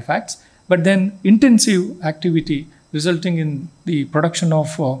iron artifacts, but then intensive activity resulting in the production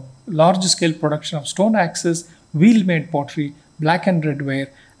of large-scale production of stone axes, wheel-made pottery, black and red ware,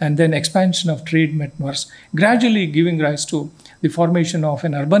 and then expansion of trade networks, gradually giving rise to the formation of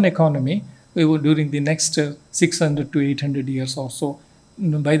an urban economy during the next 600 to 800 years or so.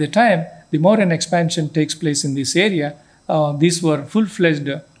 By the time the Mauryan expansion takes place in this area, these were full-fledged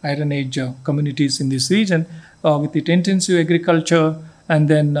Iron Age communities in this region with it intensive agriculture and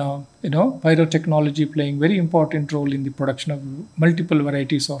then pyrotechnology playing very important role in the production of multiple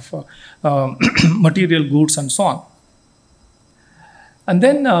varieties of material goods and so on. And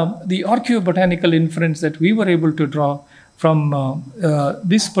then the archaeobotanical inference that we were able to draw from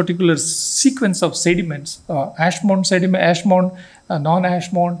this particular sequence of sediments, ash mound sediment, ash mound,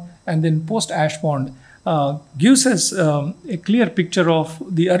 non-ash mound, and then post-ash mound, gives us a clear picture of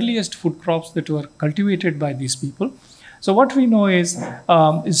the earliest food crops that were cultivated by these people. So what we know is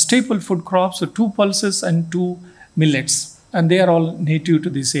staple food crops, so 2 pulses and 2 millets, and they are all native to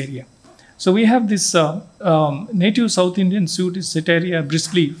this area. So we have this native South Indian Cetaria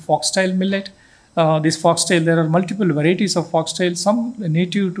bristly foxtail millet. This foxtail, there are multiple varieties of foxtail, some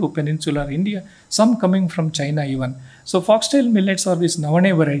native to peninsular India, some coming from China even. So foxtail millets are this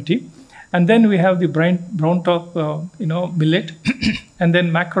Navane variety. And then we have the brown top, millet. And then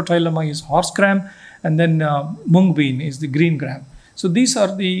macrotyloma is horse gram. And then mung bean is the green gram. So these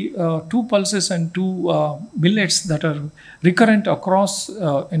are the 2 pulses and 2 millets that are recurrent across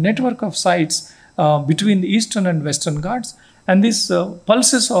a network of sites between the eastern and western Ghats. And these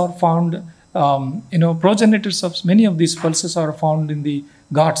pulses are found, progenitors of many of these pulses are found in the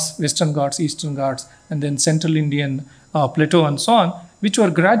Ghats, western Ghats, eastern Ghats, and then central Indian plateau and so on, which were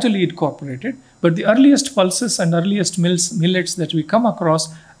gradually incorporated. But the earliest pulses and earliest millets that we come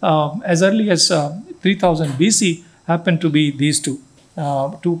across as early as 3000 BC happen to be these 2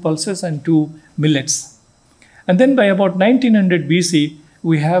 pulses and 2 millets. And then by about 1900 BC,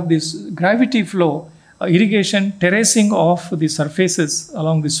 we have this gravity flow, irrigation, terracing of the surfaces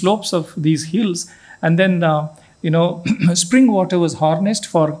along the slopes of these hills. And then, spring water was harnessed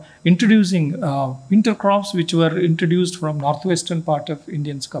for introducing winter crops, which were introduced from northwestern part of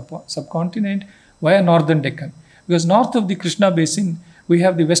Indian subcontinent via northern Deccan. Because north of the Krishna basin, we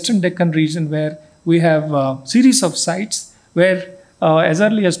have the western Deccan region where we have a series of sites where as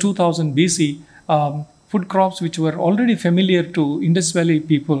early as 2000 BC, food crops which were already familiar to Indus Valley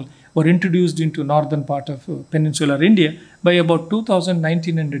people were introduced into northern part of peninsular India. By about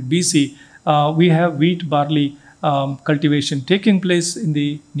 1900 BC, we have wheat, barley cultivation taking place in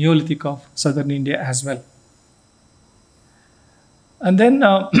the Neolithic of southern India as well. And then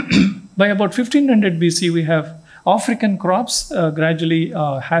by about 1500 BC, we have African crops, gradually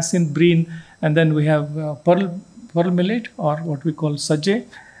hyacinth, breen, and then we have pearl millet or what we call sajje,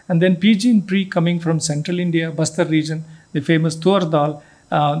 and then pigeon tree coming from central India, Bastar region, the famous tuar dal.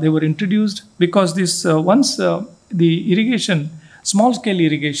 They were introduced because this once the irrigation, small scale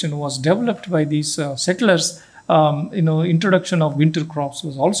irrigation was developed by these settlers, introduction of winter crops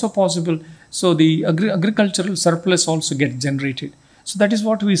was also possible. So the agricultural surplus also gets generated. So that is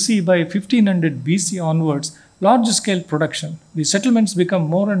what we see by 1500 BC onwards, large scale production. The settlements become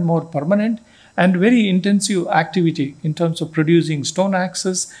more and more permanent and very intensive activity in terms of producing stone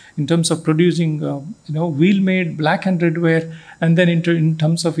axes, in terms of producing wheel-made black and red ware, and then in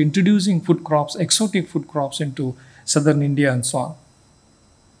terms of introducing food crops, exotic food crops into southern India and so on.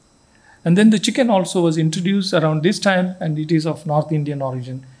 And then the chicken also was introduced around this time, and it is of North Indian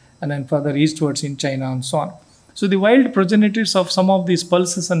origin, and then further eastwards in China and so on. So the wild progenitors of some of these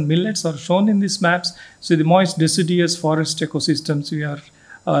pulses and millets are shown in these maps. So the moist deciduous forest ecosystems,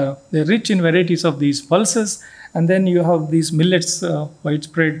 they're rich in varieties of these pulses, and then you have these millets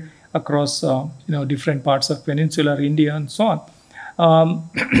widespread across different parts of peninsular India and so on.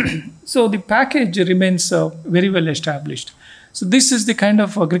 So the package remains very well established. So this is the kind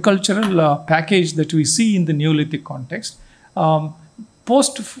of agricultural package that we see in the Neolithic context.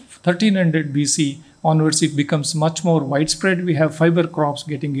 Post 1300 BC onwards, it becomes much more widespread. We have fiber crops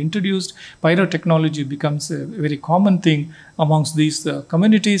getting introduced. Pyrotechnology becomes a very common thing amongst these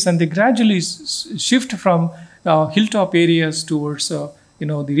communities, and they gradually shift from hilltop areas towards the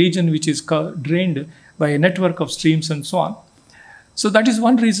region which is drained by a network of streams and so on. So that is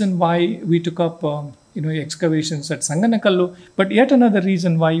one reason why we took up excavations at Sanganakallu. But yet another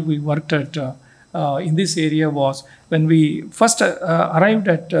reason why we worked at in this area was when we first arrived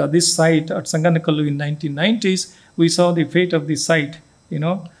at this site at Sanganakallu in 1990s, we saw the fate of the site,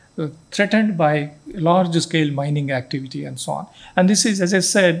 threatened by large-scale mining activity and so on. And this is, as I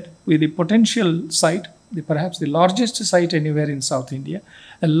said, with the potential site, perhaps the largest site anywhere in South India.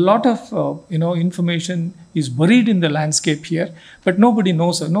 A lot of information is buried in the landscape here, but nobody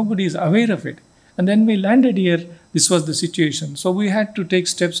knows it, nobody is aware of it. And then we landed here, this was the situation. So we had to take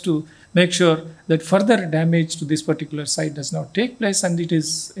steps to make sure that further damage to this particular site does not take place, and it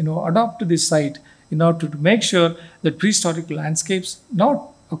is, adopt this site in order to make sure that prehistoric landscapes,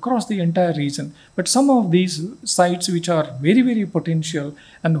 not across the entire region, but some of these sites which are very, very potential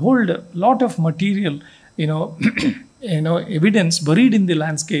and hold a lot of material, evidence buried in the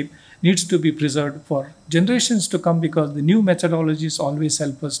landscape, needs to be preserved for generations to come, because the new methodologies always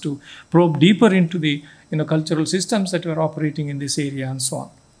help us to probe deeper into the cultural systems that were operating in this area and so on.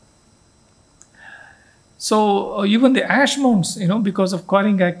 So even the ash mounds, because of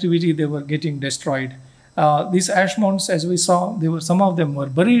quarrying activity, they were getting destroyed. These ash mounds, as we saw, some of them were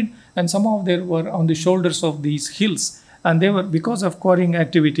buried, and some of them were on the shoulders of these hills. And they were, because of quarrying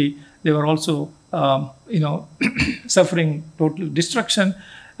activity, they were also, suffering total destruction.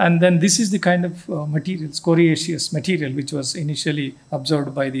 And then this is the kind of material, scoriaceous material, which was initially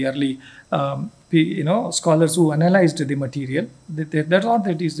observed by the early, scholars who analyzed the material. They thought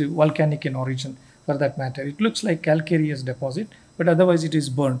that is the volcanic in origin, for that matter. It looks like calcareous deposit, but otherwise it is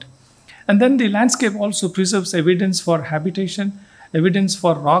burnt. And then the landscape also preserves evidence for habitation, evidence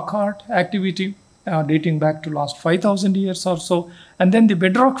for rock art activity, dating back to last 5,000 years or so. And then the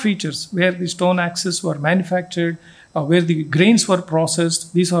bedrock features, where the stone axes were manufactured, where the grains were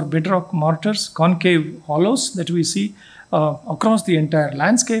processed. These are bedrock mortars, concave hollows that we see across the entire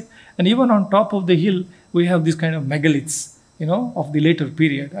landscape. And even on top of the hill, we have this kind of megaliths, of the later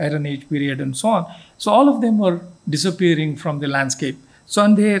period, Iron Age period and so on. So all of them were disappearing from the landscape. So,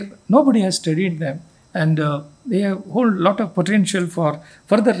 and nobody has studied them, and they hold a lot of potential for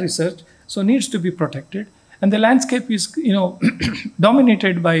further research, so needs to be protected. And the landscape is,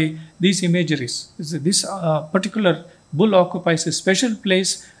 dominated by these imageries. This particular bull occupies a special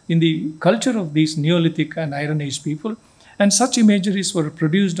place in the culture of these Neolithic and Iron Age people. And such imageries were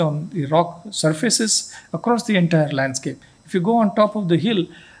produced on the rock surfaces across the entire landscape. If you go on top of the hill,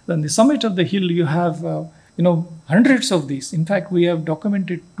 then the summit of the hill, you have, hundreds of these. In fact, we have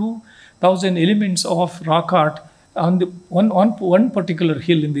documented 2,000 elements of rock art on the one particular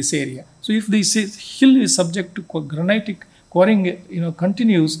hill in this area. So if this hill is subject to granitic quarrying,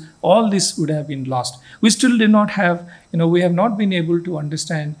 continues, all this would have been lost. We still did not have, we have not been able to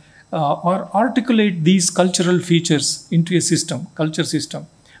understand or articulate these cultural features into a system, culture system,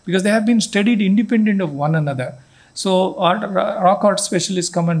 because they have been studied independent of one another. So rock art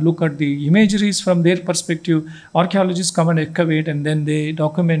specialists come and look at the imageries from their perspective. Archaeologists come and excavate, and then they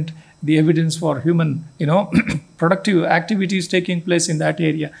document the evidence for human, productive activities taking place in that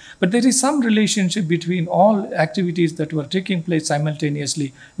area. But there is some relationship between all activities that were taking place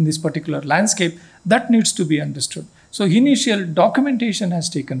simultaneously in this particular landscape that needs to be understood. So initial documentation has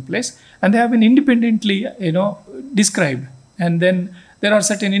taken place, and they have been independently, described. And then there are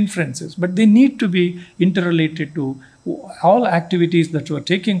certain inferences, but they need to be interrelated to all activities that were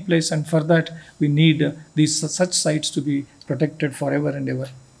taking place, and for that we need such sites to be protected forever and ever.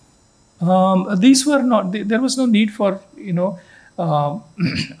 These were not, there was no need for, uh,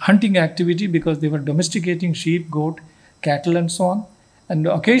 hunting activity because they were domesticating sheep, goat, cattle, and so on. And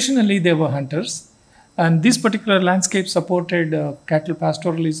occasionally they were hunters. And this particular landscape supported cattle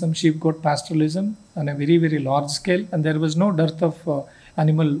pastoralism, sheep goat pastoralism on a very, very large scale. And there was no dearth of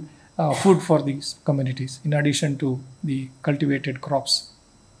animal food for these communities in addition to the cultivated crops.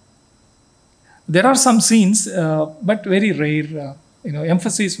 There are some scenes, but very rare,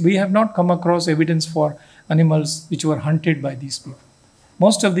 emphasis. We have not come across evidence for animals which were hunted by these people.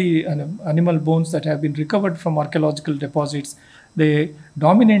 Most of the animal bones that have been recovered from archaeological deposits, they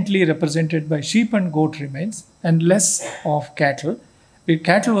dominantly represented by sheep and goat remains and less of cattle. The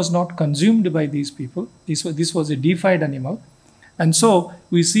cattle was not consumed by these people. This was a deified animal. And so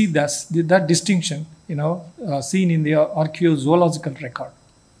we see that distinction, seen in the archaeozoological record.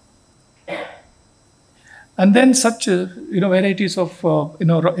 And then such, varieties of,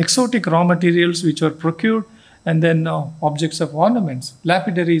 exotic raw materials which were procured, and then objects of ornaments,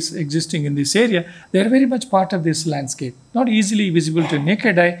 lapidaries existing in this area, they are very much part of this landscape. Not easily visible to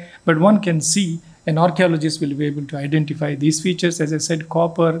naked eye, but one can see, an archaeologist will be able to identify these features, as I said,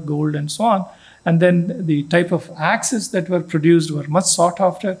 copper, gold, and so on. And then the type of axes that were produced were much sought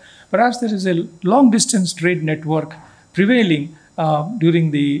after. Perhaps there is a long distance trade network prevailing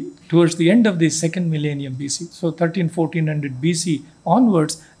towards the end of the second millennium BC. So 1400 BC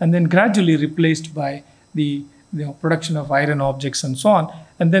onwards, and then gradually replaced by the production of iron objects and so on.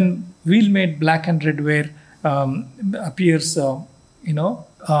 And then wheel-made black and red ware appears,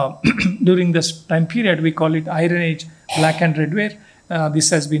 during this time period. We call it Iron Age black and red ware. This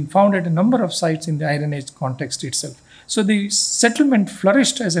has been found at a number of sites in the Iron Age context itself. So the settlement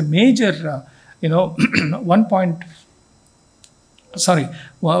flourished as a major,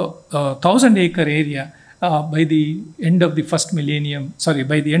 1,000-acre area by the end of the first millennium,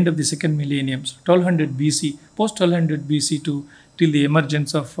 by the end of the second millennium, 1200 BC, post 1200 BC till the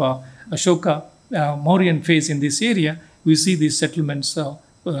emergence of Ashoka Mauryan phase in this area, we see these settlements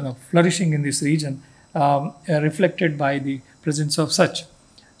flourishing in this region, reflected by the presence of such.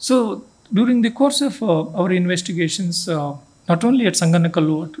 So during the course of our investigations, not only at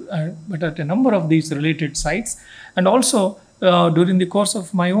Sanganakallu, but at a number of these related sites, and also during the course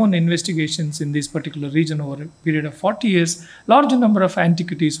of my own investigations in this particular region over a period of 40 years, large number of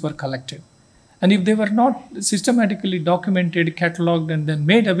antiquities were collected. And if they were not systematically documented, catalogued, and then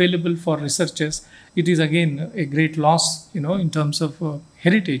made available for researchers, it is again a great loss, in terms of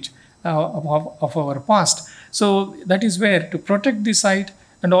heritage of our past. So that is where, to protect the site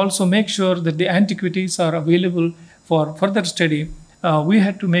and also make sure that the antiquities are available for further study, we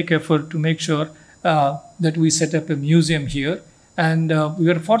had to make effort to make sure that we set up a museum here. And we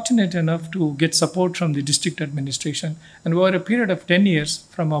were fortunate enough to get support from the district administration. And over a period of 10 years,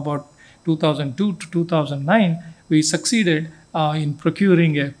 from about 2002 to 2009, we succeeded in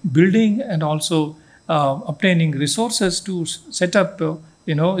procuring a building and also obtaining resources to set up, a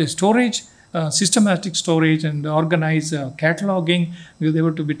storage, systematic storage, and organize cataloging. They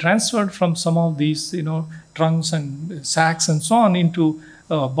were to be transferred from some of these, trunks and sacks and so on into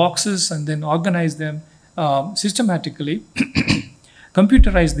boxes, and then organize them systematically,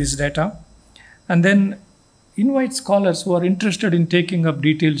 computerize this data, and then invite scholars who are interested in taking up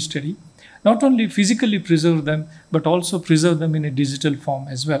detailed study, not only physically preserve them, but also preserve them in a digital form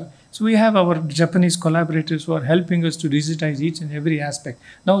as well. So we have our Japanese collaborators who are helping us to digitize each and every aspect.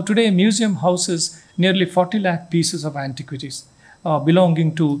 Now today, a museum houses nearly 40 lakh pieces of antiquities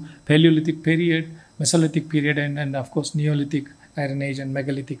belonging to Paleolithic period, Mesolithic period, and of course Neolithic, Iron Age, and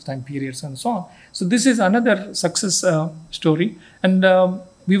Megalithic time periods, and so on. So this is another success story. And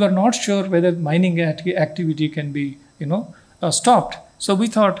we were not sure whether mining activity can be, stopped. So we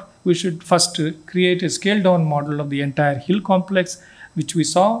thought we should first create a scaled-down model of the entire hill complex, which we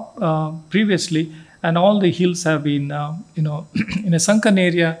saw previously. And all the hills have been, in a sunken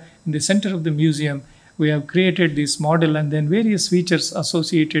area in the center of the museum. We have created this model, and then various features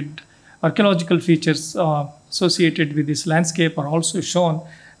associated, archaeological features associated with this landscape are also shown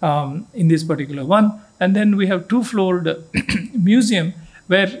in this particular one. And then we have two-floored museum,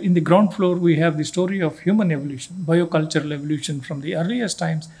 where in the ground floor we have the story of human evolution, biocultural evolution from the earliest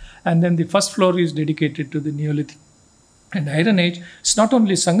times. And then the first floor is dedicated to the Neolithic and Iron Age. It's not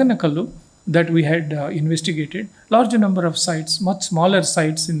only Sanganakallu that we had investigated. Larger number of sites, much smaller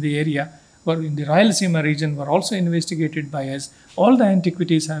sites in the area, were in the Rayalaseema region, were also investigated by us. All the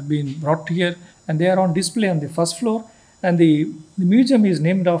antiquities have been brought here, and they are on display on the first floor. And the museum is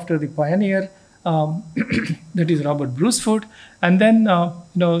named after the pioneer, that is Robert Bruce Foote, and then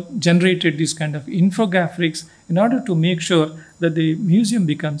generated this kind of infographics in order to make sure that the museum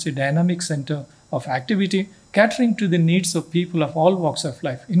becomes a dynamic center of activity catering to the needs of people of all walks of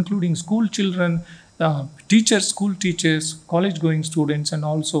life, including school children, teachers, school teachers, college-going students, and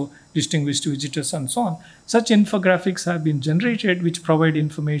also distinguished visitors and so on. Such infographics have been generated which provide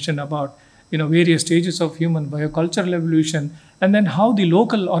information about various stages of human biocultural evolution, and then how the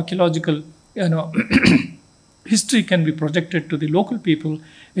local archaeological history can be projected to the local people,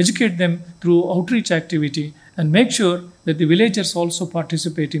 educate them through outreach activity, and make sure that the villagers also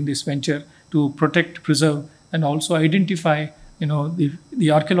participate in this venture to protect, preserve, and also identify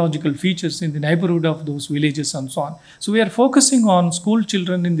the archaeological features in the neighborhood of those villages and so on. So we are focusing on school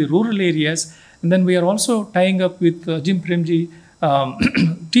children in the rural areas, and then we are also tying up with Jim Premji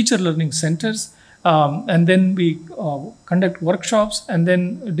teacher learning centers, and then we conduct workshops, and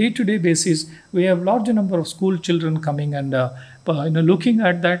then day-to-day basis we have larger number of school children coming and looking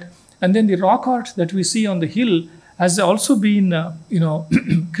at that. And then the rock art that we see on the hill has also been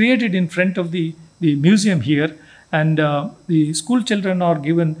created in front of the museum here, and the school children are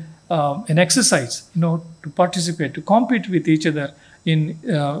given an exercise to participate, to compete with each other in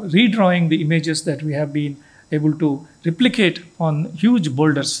redrawing the images that we have been able to replicate on huge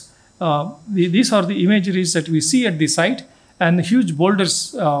boulders. These are the imageries that we see at the site, and huge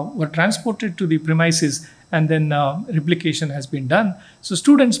boulders were transported to the premises, and then replication has been done. So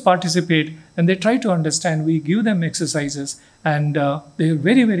students participate and they try to understand. We give them exercises, and they are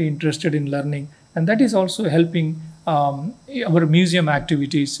very, very interested in learning, and that is also helping our museum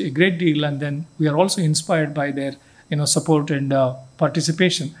activities a great deal. And then we are also inspired by their support and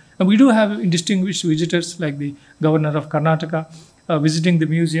participation. And we do have distinguished visitors like the Governor of Karnataka visiting the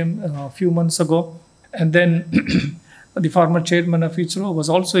museum a few months ago. And then the former chairman of ISRO was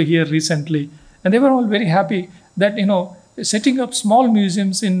also here recently. And they were all very happy that, setting up small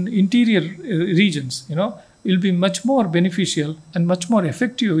museums in interior regions, will be much more beneficial and much more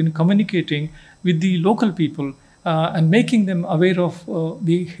effective in communicating with the local people and making them aware of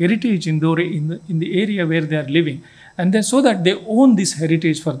the heritage in the area where they are living. And then so that they own this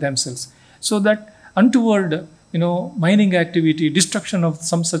heritage for themselves, so that untoward mining activity, destruction of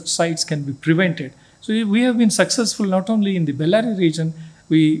some such sites can be prevented. So we have been successful not only in the Ballari region.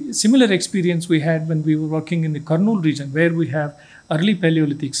 Similar experience we had when we were working in the Kurnool region, where we have early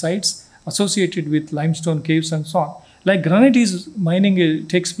Paleolithic sites associated with limestone caves and so on. Like granite mining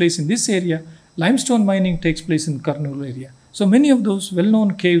takes place in this area, limestone mining takes place in Kurnool area. So many of those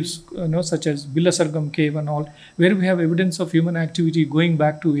well-known caves, such as Bilasargam cave and all, where we have evidence of human activity going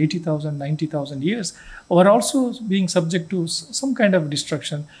back to 80,000, 90,000 years, are also being subject to some kind of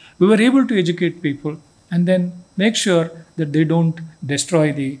destruction. We were able to educate people and then make sure that they don't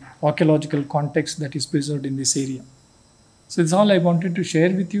destroy the archaeological context that is preserved in this area. So that's all I wanted to share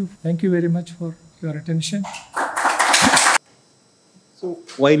with you. Thank you very much for your attention. So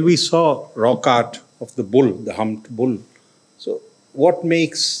while we saw rock art of the bull, the humped bull, so what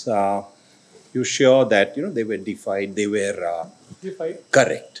makes you sure that they were defied, they were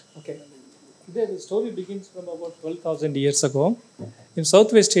correct? Okay. The story begins from about 12,000 years ago. In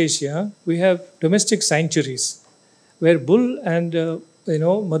Southwest Asia, we have domestic sanctuaries where bull and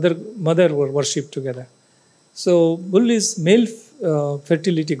mother were worshipped together. So bull is male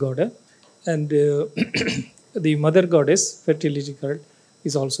fertility god, and the mother goddess, fertility god,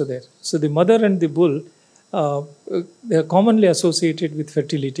 is also there. So the mother and the bull, they are commonly associated with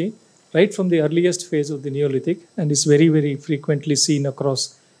fertility right from the earliest phase of the Neolithic, and is very, very frequently seen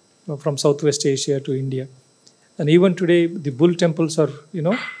across from Southwest Asia to India. And even today, the bull temples are,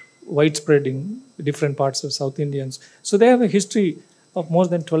 widespread in different parts of South Indians. So they have a history of more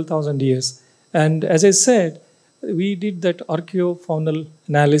than 12,000 years. And as I said, we did that archaeofaunal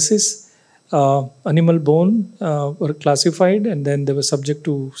analysis. Animal bone were classified, and then they were subject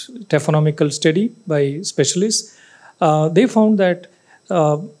to taphonomical study by specialists. They found that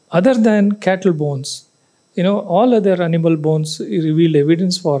other than cattle bones, all other animal bones reveal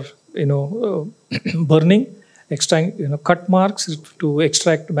evidence for, burning, cut marks to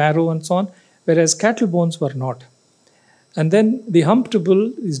extract marrow and so on, whereas cattle bones were not. And then the humped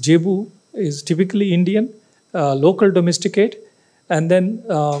bull is Jebu, is typically Indian, local domesticate, and then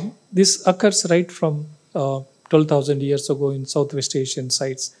this occurs right from 12,000 years ago in Southwest Asian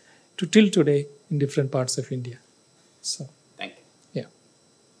sites to till today in different parts of India. So, thank you.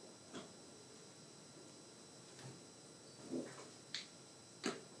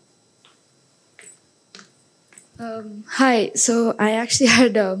 Yeah. Hi, so I actually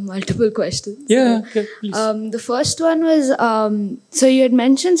had multiple questions. Yeah, okay, please. The first one was, so you had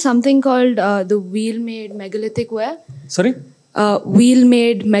mentioned something called the wheel-made megalithic ware. Sorry?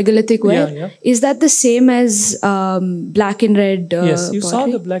 wheel-made megalithic ware. Yeah, yeah. Is that the same as black and red Yes, you saw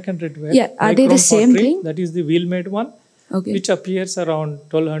pottery? the black and red ware. Yeah, are they the Chrome same pottery, thing? That is the wheel-made one, Okay. which appears around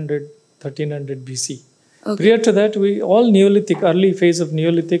 1200, 1300 BC. Okay. Prior to that, all Neolithic, early phase of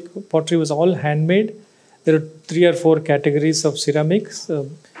Neolithic pottery was all handmade. There are 3 or 4 categories of ceramics,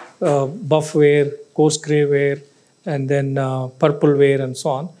 buff ware, coarse gray ware, and then purple ware and so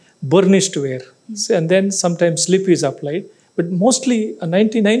on, burnished ware. And then sometimes slip is applied, but mostly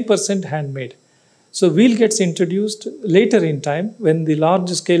 99% handmade. So wheel gets introduced later in time when the large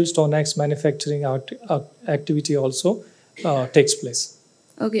scale stone axe manufacturing activity also takes place.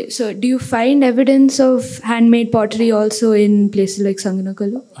 Okay, so do you find evidence of handmade pottery also in places like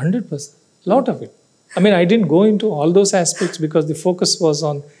Sanganakallu? 100%, lot of it. I mean, I didn't go into all those aspects because the focus was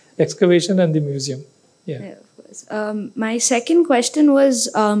on excavation and the museum. Yeah. Yeah, of course. My second question was,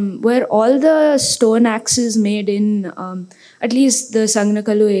 were all the stone axes made in at least the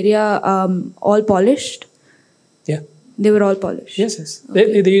Sanganakallu area all polished? Yeah. They were all polished? Yes, yes.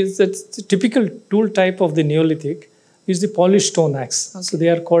 Okay. That's the typical tool type of the Neolithic is the polished stone axe. Okay. So they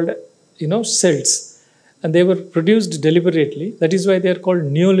are called, celts. And they were produced deliberately. That is why they are called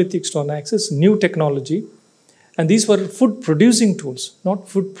Neolithic stone axes, new technology. And these were food producing tools, not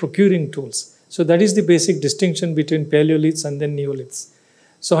food procuring tools. So that is the basic distinction between Paleoliths and then Neoliths.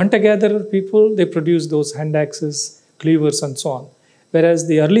 So hunter-gatherer people, they produce those hand axes, cleavers and so on. Whereas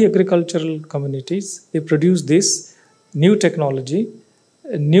the early agricultural communities, they produce this new technology,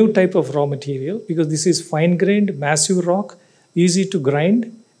 a new type of raw material, because this is fine-grained, massive rock, easy to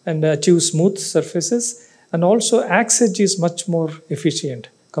grind and achieve smooth surfaces. And also axe edge is much more efficient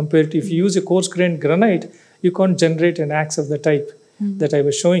compared to if you use a coarse-grained granite, you can't generate an axe of the type that I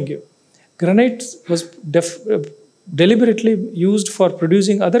was showing you. Granite was deliberately used for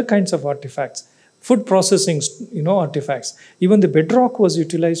producing other kinds of artifacts, food processing, artifacts. Even the bedrock was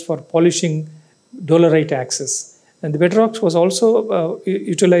utilized for polishing dolerite axes. And the bedrock was also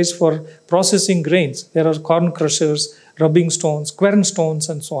utilized for processing grains. There are corn crushers, rubbing stones, quern stones,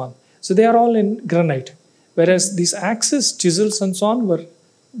 and so on. So they are all in granite. Whereas these axes, chisels, and so on were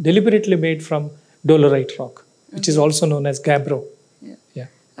deliberately made from dolerite rock, which is also known as gabbro. Yeah.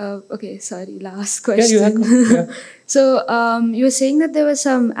 Okay, sorry, last question. Yeah, you have. Yeah. So you were saying that there were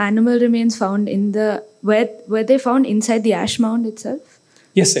some animal remains found in were they found inside the ash mound itself?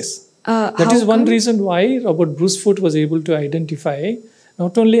 Yes, yes. That is one reason why Robert Bruce Foote was able to identify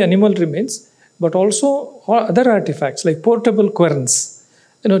not only animal remains, but also other artifacts like portable querns,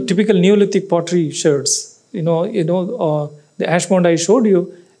 typical Neolithic pottery sherds. The ash mound I showed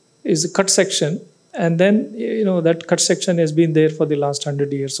you is a cut section, and then that cut section has been there for the last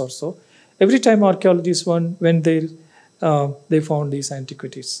 100 years or so. Every time archaeologists went there, they found these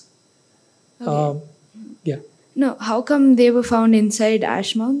antiquities. Okay. Yeah. No, how come they were found inside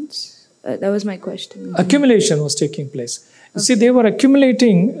ash mounds? That was my question. Accumulation was taking place. You see, they were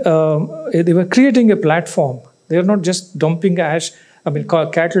accumulating, they were creating a platform. They are not just dumping ash,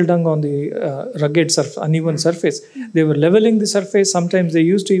 cattle dung on the rugged, uneven surface. They were leveling the surface. Sometimes they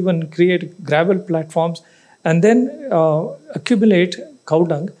used to even create gravel platforms and then accumulate cow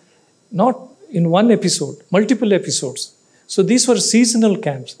dung, not in one episode, multiple episodes. So these were seasonal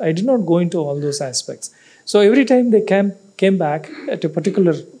camps. I did not go into all those aspects. So every time they came back at a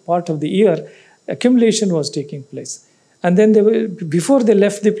particular part of the year, accumulation was taking place. And then before they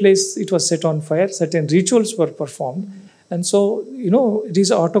left the place, it was set on fire. Certain rituals were performed. And so, it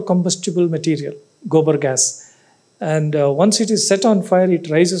is auto-combustible material, gobar gas. And once it is set on fire, it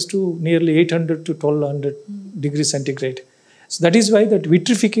rises to nearly 800 to 1200 degrees centigrade. So that is why that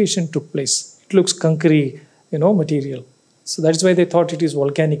vitrification took place. It looks concrete, material. So that is why they thought it is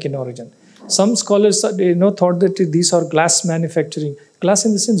volcanic in origin. Some scholars, thought that these are glass manufacturing. Glass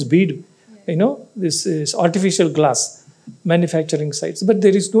in the sense bead, this is artificial glass manufacturing sites. But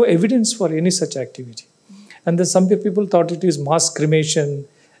there is no evidence for any such activity. And then some people thought it is mass cremation,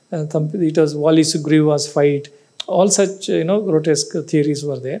 it was Wali Sugriva's fight, all such grotesque theories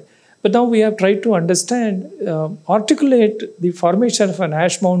were there. But now we have tried to understand, articulate the formation of an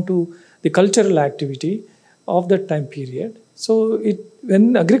ash mound to the cultural activity of that time period. So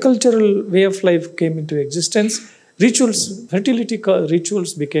when agricultural way of life came into existence, rituals, fertility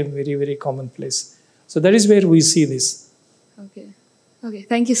rituals became very, very commonplace. So that is where we see this. Okay,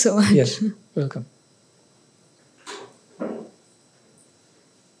 thank you so much. Yes, welcome.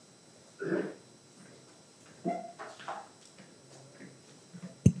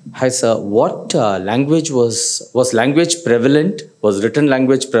 Hi, sir. What language was language prevalent? Was written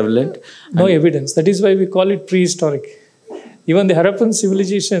language prevalent? No evidence. That is why we call it prehistoric. Even the Harappan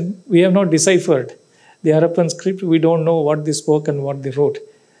civilization, we have not deciphered. the Harappan script, we don't know what they spoke and what they wrote.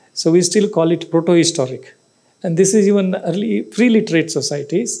 So we still call it proto-historic. And this is even early pre-literate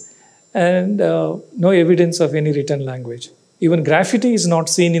societies, and no evidence of any written language. Even graffiti is not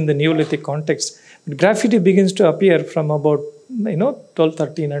seen in the Neolithic context. But graffiti begins to appear from about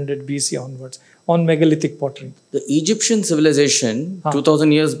 1300 BC onwards on megalithic pottery. The Egyptian civilization,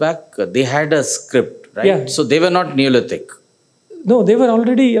 2000 years back, they had a script, right? Yeah. So they were not Neolithic. No, they were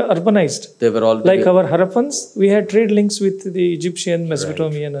already urbanized. They were already... Like our Harappans, we had trade links with the Egyptian,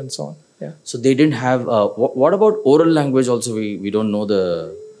 Mesopotamian, and so on. Yeah. So they didn't have... what about oral language also? We don't know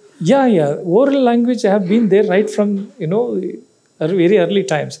the... Yeah. Oral language have been there right from, very early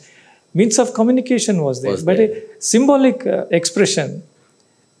times. Means of communication was there. But a symbolic expression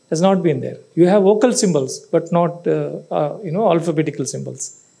has not been there. You have vocal symbols, but not, alphabetical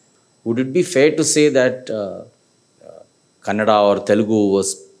symbols. Would it be fair to say that Kannada or Telugu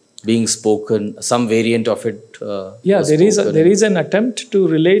was being spoken, some variant of it? There is an attempt to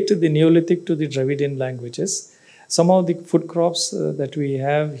relate the Neolithic to the Dravidian languages. Some of the food crops that we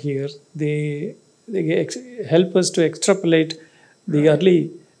have here, they help us to extrapolate the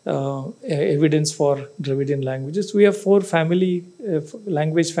early evidence for Dravidian languages. We have 4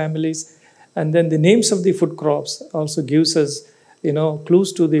 language families, and then the names of the food crops also gives us,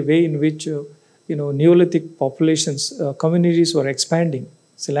 clues to the way in which, Neolithic populations, communities were expanding.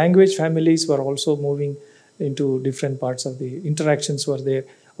 So language families were also moving into different parts of the interactions were there.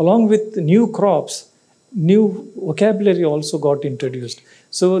 Along with new crops, new vocabulary also got introduced.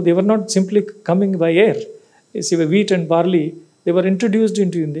 So they were not simply coming by air. You see, wheat and barley, they were introduced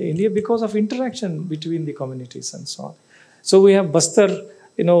into India because of interaction between the communities and so on. So we have Bastar,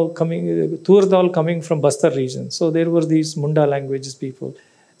 Turdal coming from Bastar region. So there were these Munda languages people.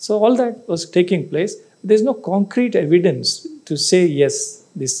 So all that was taking place. There's no concrete evidence to say, yes,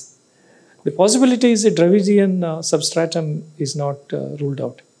 this. The possibility is a Dravidian substratum is not ruled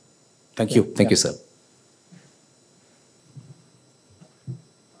out. Thank you. Thank you, sir.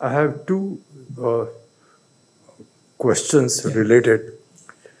 I have 2 questions related.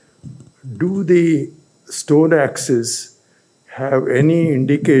 Do the stone axes have any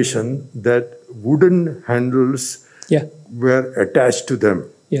indication that wooden handles were attached to them?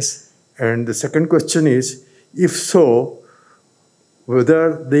 Yes. And the second question is, if so,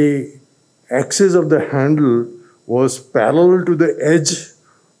 whether the axis of the handle was parallel to the edge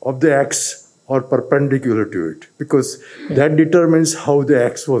of the axe or perpendicular to it, because that determines how the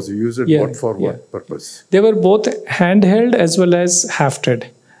axe was used and what purpose. They were both handheld as well as hafted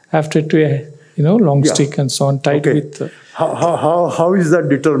to a long stick and so on, tied with. How is that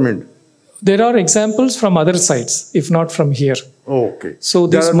determined? There are examples from other sites, if not from here. Okay. So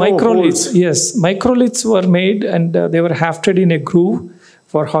these microliths, microliths were made and they were hafted in a groove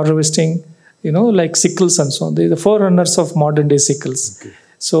for harvesting, like sickles and so on. They're the forerunners of modern day sickles. Okay.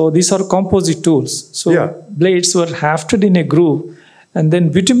 So these are composite tools. So blades were hafted in a groove, and then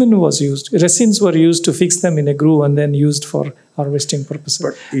bitumen was used. Resins were used to fix them in a groove and then used for harvesting purposes.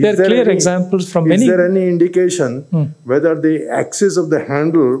 But there are clear examples from many. Is there any indication whether the axis of the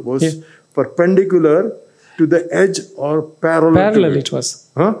handle was perpendicular to the edge or parallel? Parallel it was.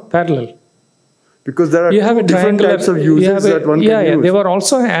 Parallel. Because there are different types of uses that one can use. They were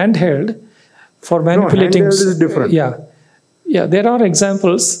also handheld for manipulating. No, handheld is different. Yeah, there are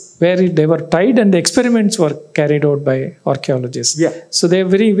examples where they were tied and the experiments were carried out by archaeologists. Yeah. So they are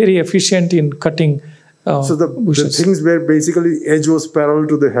very, very efficient in cutting so the things where basically edge was parallel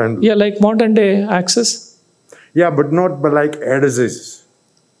to the handle. Yeah, like modern day axes. Yeah, but not like edges.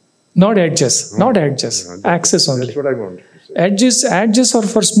 Not edges, not edges, axes only. That's what I wanted to say. Edges are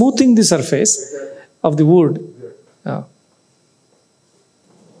for smoothing the surface of the wood.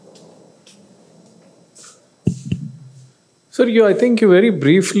 Sir, I think you very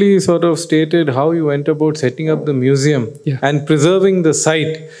briefly sort of stated how you went about setting up the museum and preserving the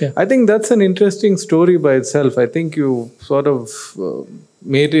site. Yeah. I think that's an interesting story by itself. I think you sort of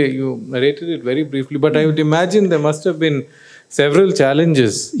you narrated it very briefly, but I would imagine there must have been several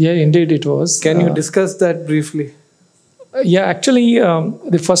challenges. Yeah, indeed it was. Can you discuss that briefly? Yeah, actually,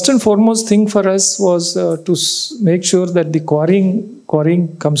 the first and foremost thing for us was to make sure that the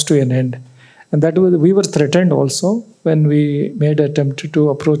quarrying comes to an end. And that we were threatened also when we made an attempt to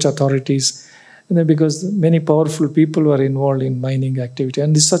approach authorities. And then because many powerful people were involved in mining activity.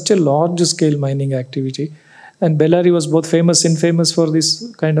 And this is such a large-scale mining activity. And Ballari was both famous and infamous for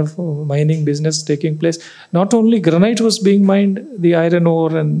this kind of mining business taking place. Not only granite was being mined, the iron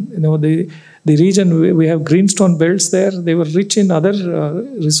ore and the region, we have greenstone belts there. They were rich in other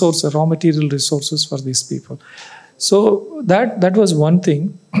resources, raw material resources for these people. So that was one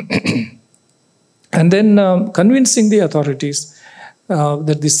thing. And then convincing the authorities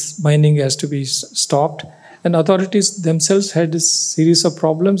that this mining has to be stopped. And authorities themselves had a series of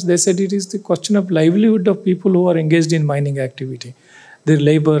problems. They said it is the question of livelihood of people who are engaged in mining activity, their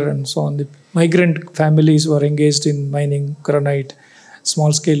labor and so on. The migrant families were engaged in mining granite,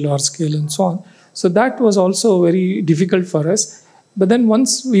 small scale, large scale, and so on. So that was also very difficult for us. But then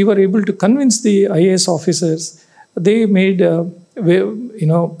once we were able to convince the IAS officers, they made,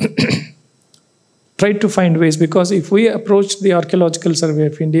 tried to find ways, because if we approached the Archaeological Survey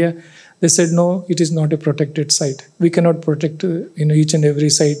of India, they said, no, it is not a protected site. We cannot protect each and every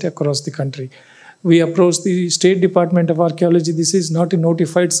site across the country. We approached the State Department of Archaeology. This is not a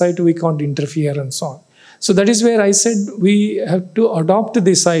notified site. We can't interfere and so on. So that is where I said we have to adopt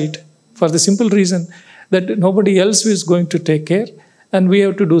the site for the simple reason that nobody else is going to take care, and we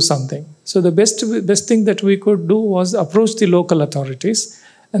have to do something. So the best thing that we could do was approach the local authorities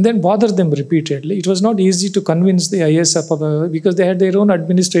and then bother them repeatedly. It was not easy to convince the ISF because they had their own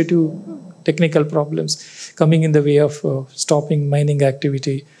administrative technical problems coming in the way of stopping mining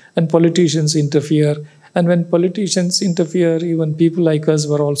activity, and politicians interfere. And when politicians interfere, even people like us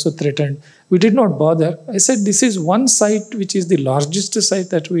were also threatened. We did not bother. I said, this is one site which is the largest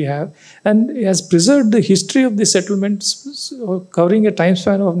site that we have and has preserved the history of the settlements covering a time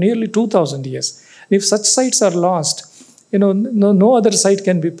span of nearly 2,000 years. If such sites are lost, no other site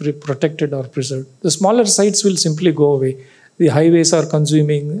can be protected or preserved. The smaller sites will simply go away. The highways are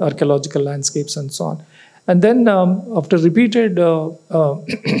consuming archaeological landscapes and so on. And then after repeated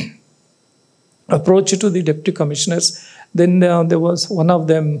approach to the deputy commissioners, then there was one of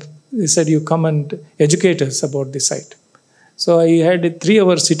them, they said, you come and educate us about the site. So I had a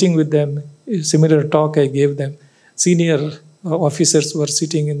 3-hour sitting with them, a similar talk I gave them. Senior officers were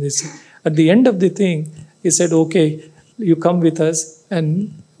sitting in this. At the end of the thing, he said, okay, you come with us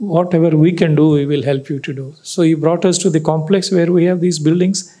and whatever we can do, we will help you to do. So he brought us to the complex where we have these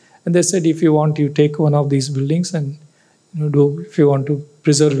buildings, and they said, if you want, you take one of these buildings and if you want to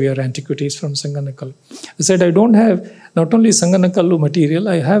preserve your antiquities from Sanganakallu. I said, I don't have not only Sanganakallu material,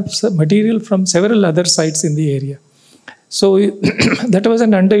 I have material from several other sites in the area. So that was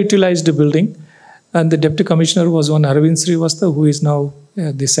an underutilized building, and the deputy commissioner was one Arvind Srivastava, who is now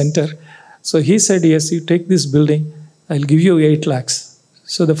the center. So he said, yes, you take this building, I'll give you 8 lakhs.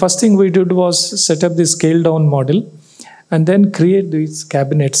 So the first thing we did was set up this scale down model and then create these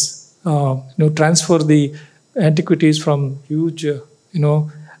cabinets, transfer the antiquities from huge,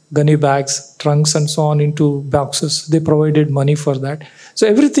 gunny bags, trunks and so on into boxes. They provided money for that. So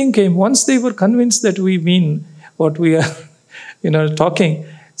everything came. Once they were convinced that we mean what we are, talking,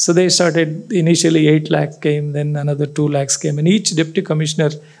 so they started, initially 8 lakhs came, then another 2 lakhs came. And each deputy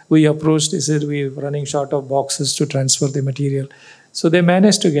commissioner we approached, he said, we're running short of boxes to transfer the material. So they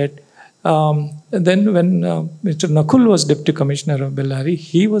managed to get. And then when Mr. Nakul was deputy commissioner of Ballari,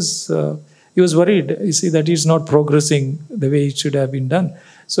 he was worried, you see, that he's not progressing the way it should have been done.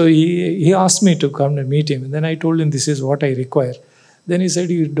 So he asked me to come and meet him. And then I told him, this is what I require. Then he said,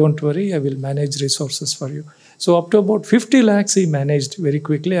 you don't worry, I will manage resources for you. So up to about 50 lakhs he managed very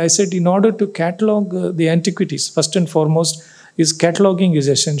quickly. I said, in order to catalog the antiquities, first and foremost, is cataloging is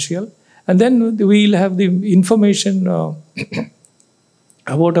essential. And then we'll have the information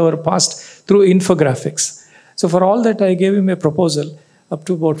about our past through infographics. So for all that, I gave him a proposal up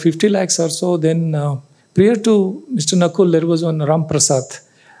to about 50 lakhs or so. Then prior to Mr. Nakul, there was one Ram Prasad.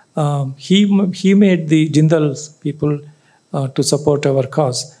 He made the Jindal people to support our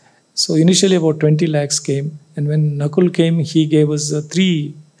cause. So initially about 20 lakhs came. And when Nakul came, he gave us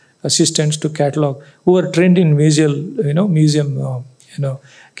 3 assistants to catalog who were trained in museum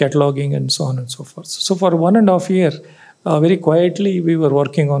cataloging and so on and so forth. So for 1.5 years, very quietly we were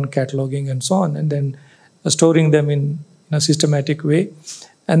working on cataloging and so on, and then storing them in a systematic way.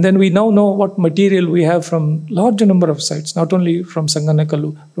 And then we now know what material we have from large number of sites, not only from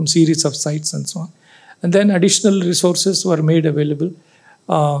Sanganakallu, from series of sites and so on. And then additional resources were made available.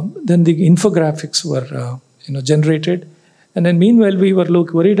 Then the infographics were generated. And then meanwhile, we were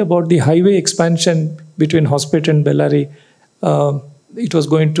worried about the highway expansion between Hospet and Ballari. It was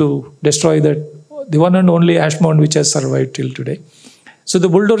going to destroy the one and only ash mound which has survived till today. So the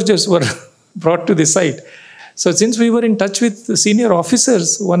bulldozers were brought to the site. So since we were in touch with the senior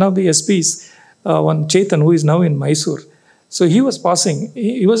officers, one of the SPs, one Chetan, who is now in Mysore, so he was passing.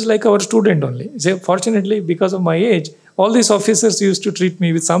 He was like our student only. So fortunately, because of my age, all these officers used to treat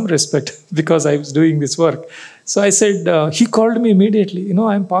me with some respect because I was doing this work. So I said, he called me immediately,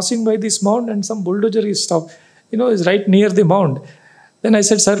 I'm passing by this mound and some bulldozer is stopped, is right near the mound. Then I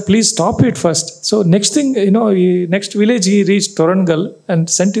said, sir, please stop it first. So next thing, next village he reached Torangal and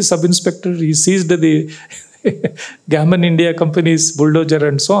sent his sub-inspector. He seized the Gammon India Company's bulldozer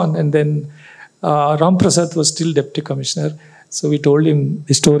and so on. And then Ram Prasad was still deputy commissioner. So we told him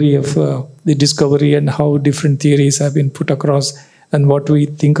the story of the discovery and how different theories have been put across and what we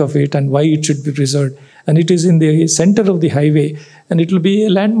think of it and why it should be preserved. And it is in the center of the highway and it will be a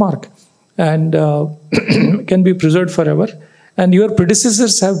landmark and can be preserved forever. And your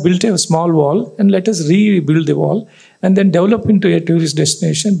predecessors have built a small wall and let us rebuild the wall and then develop into a tourist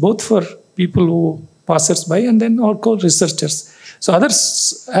destination, both for people who passers by and then also researchers. So other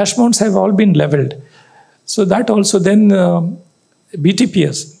ash mounds have all been leveled. So that also then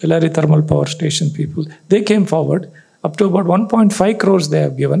BTPS, Ballari Thermal Power Station people, they came forward. Up to about 1.5 crores they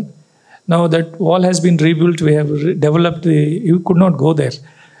have given. Now that wall has been rebuilt, we have developed you could not go there.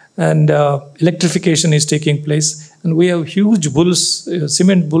 And electrification is taking place. And we have huge bulls,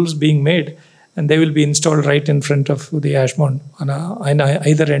 cement bulls being made. And they will be installed right in front of the ash mound on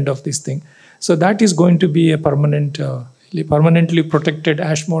either end of this thing. So that is going to be a permanently protected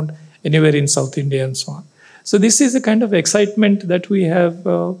ash mound anywhere in South India and so on. So this is the kind of excitement that we have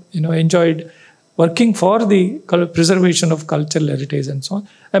enjoyed working for the preservation of cultural heritage and so on.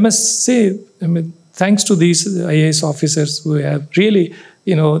 I must say, thanks to these IAS officers who have really,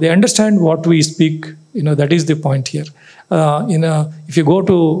 they understand what we speak, that is the point here. If you go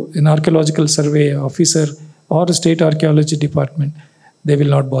to an archaeological survey officer or a state archaeology department, they will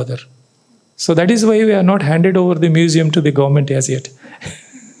not bother. So that is why we are not handed over the museum to the government as yet.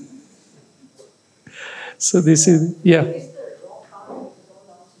 So this is, yeah.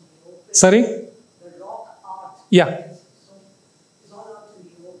 Sorry? The rock art. Yeah. It's all out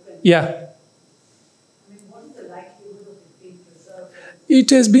in the open. Yeah. I mean, what is the likelihood of it being preserved?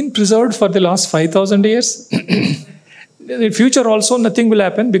 It has been preserved for the last 5,000 years. In the future also nothing will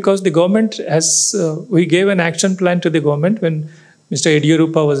happen because the government has, we gave an action plan to the government when Mr.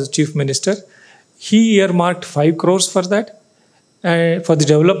 Yediyurappa was chief minister. He earmarked 5 crores for that, for the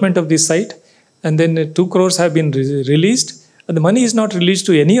development of this site. And then 2 crores have been released. And the money is not released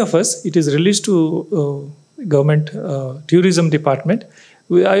to any of us. It is released to government tourism department.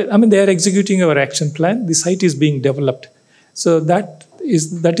 They are executing our action plan. The site is being developed. So that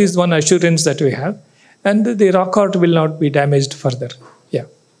is one assurance that we have. And the rock art will not be damaged further. Yeah.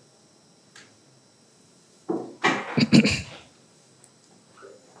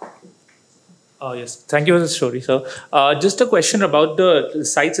 Yes, thank you for the story, sir. Just a question about the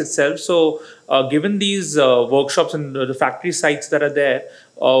sites itself. So, given these workshops and the factory sites that are there,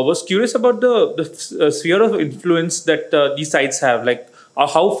 was curious about the sphere of influence that these sites have. Like,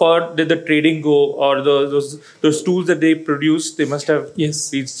 how far did the trading go, or those tools that they produced? They must have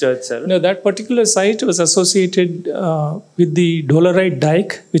reached itself. No, that particular site was associated with the dolerite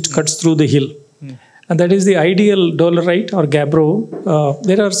dike, which cuts through the hill. And that is the ideal dolerite or gabbro.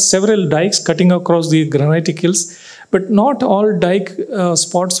 There are several dikes cutting across the granitic hills, but not all dike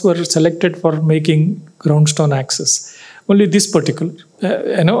spots were selected for making groundstone access. Only this particular,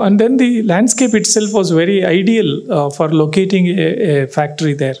 and then the landscape itself was very ideal for locating a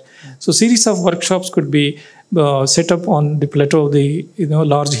factory there. So series of workshops could be set up on the plateau of the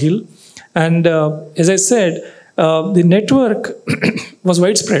large hill. And as I said, the network was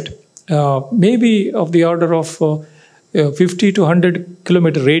widespread. Maybe of the order of 50 to 100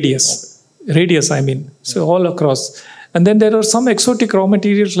 kilometer radius, so all across. And then there are some exotic raw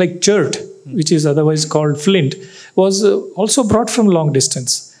materials like chert, which is otherwise called flint, was also brought from long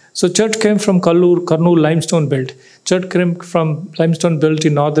distance. So chert came from Kurnool limestone belt. Chert came from limestone belt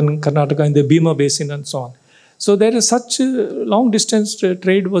in northern Karnataka in the Bhima basin and so on. So there is such long distance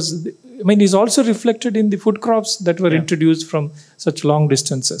trade was, is also reflected in the food crops that were introduced from such long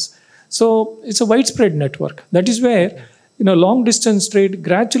distances. So it's a widespread network. That is where, long distance trade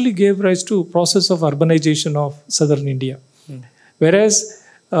gradually gave rise to process of urbanization of southern India. Whereas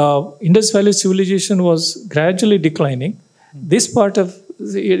Indus Valley civilization was gradually declining, this part of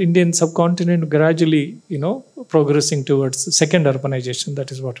the Indian subcontinent gradually, progressing towards second urbanization.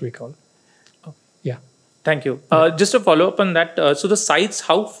 That is what we call. Yeah. Thank you. Just to follow up on that, so the sites,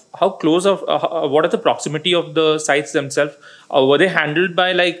 how close of, what are the proximity of the sites themselves? Were they handled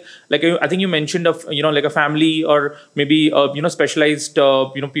by like I think you mentioned of like a family or maybe specialized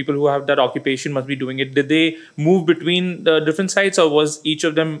people who have that occupation must be doing it. Did they move between the different sites, or was each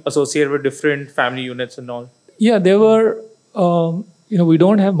of them associated with different family units and all? Yeah, they were. We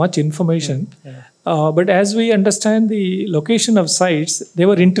don't have much information, but as we understand the location of sites, they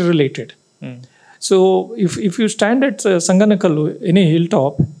were interrelated. So if you stand at Sanganakallu, any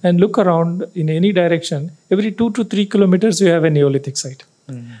hilltop, and look around in any direction, every 2 to 3 kilometers you have a Neolithic site.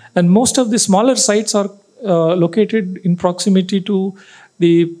 And most of the smaller sites are located in proximity to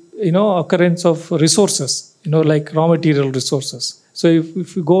the occurrence of resources, like raw material resources. So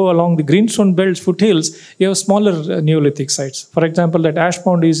if you go along the greenstone belts, foothills, you have smaller Neolithic sites. For example, that ash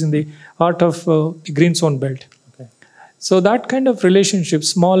pond is in the heart of the greenstone belt. Okay. So that kind of relationship,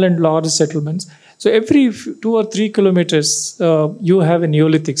 small and large settlements. So every 2 or 3 kilometers, you have a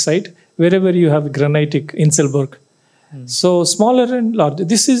Neolithic site wherever you have granitic Inselberg. So smaller and larger.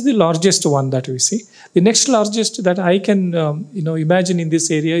 This is the largest one that we see. The next largest that I can imagine in this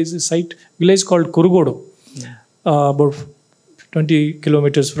area is a village called Kurugodu, about 20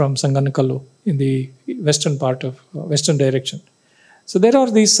 kilometers from Sanganakallu in the western part of western direction. So there are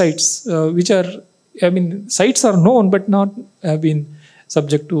these sites which are, sites are known but not have been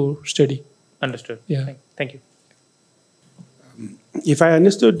subject to study. Understood. Yeah. Thank you. If I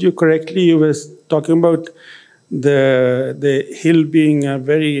understood you correctly, you were talking about the hill being a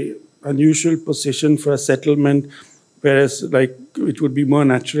very unusual position for a settlement, whereas like it would be more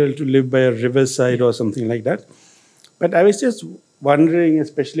natural to live by a riverside or something like that. But I was just wondering,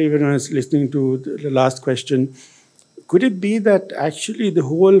 especially when I was listening to the last question, could it be that actually the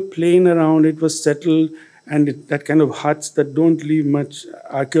whole plain around it was settled and that kind of huts that don't leave much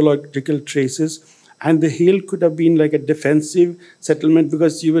archaeological traces, and the hill could have been like a defensive settlement,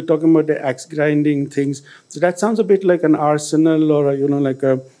 because you were talking about the axe grinding things. So that sounds a bit like an arsenal or like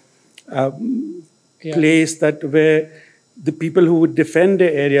a place that where the people who would defend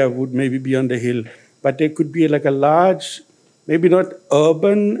the area would maybe be on the hill. But there could be like a large, maybe not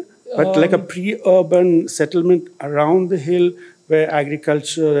urban, but like a pre-urban settlement around the hill where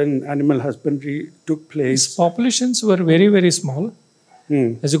agriculture and animal husbandry took place. These populations were very, very small.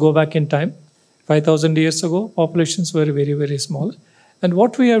 As you go back in time, 5,000 years ago, populations were very, very small. And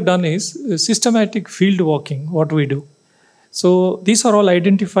what we have done is systematic field walking, what we do. So these are all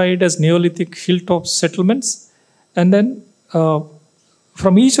identified as Neolithic hilltop settlements. And then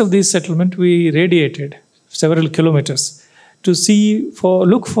from each of these settlements, we radiated several kilometers to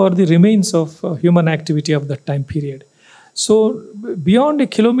look for the remains of human activity of that time period. So beyond a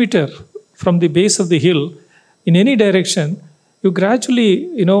kilometer from the base of the hill, in any direction, you gradually,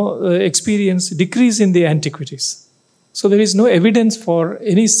 experience decrease in the antiquities. So there is no evidence for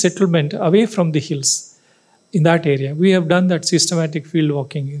any settlement away from the hills in that area. We have done that systematic field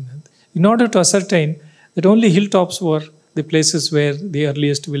walking in order to ascertain that only hilltops were the places where the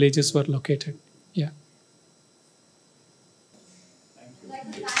earliest villages were located. Yeah.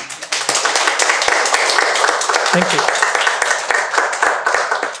 Thank you.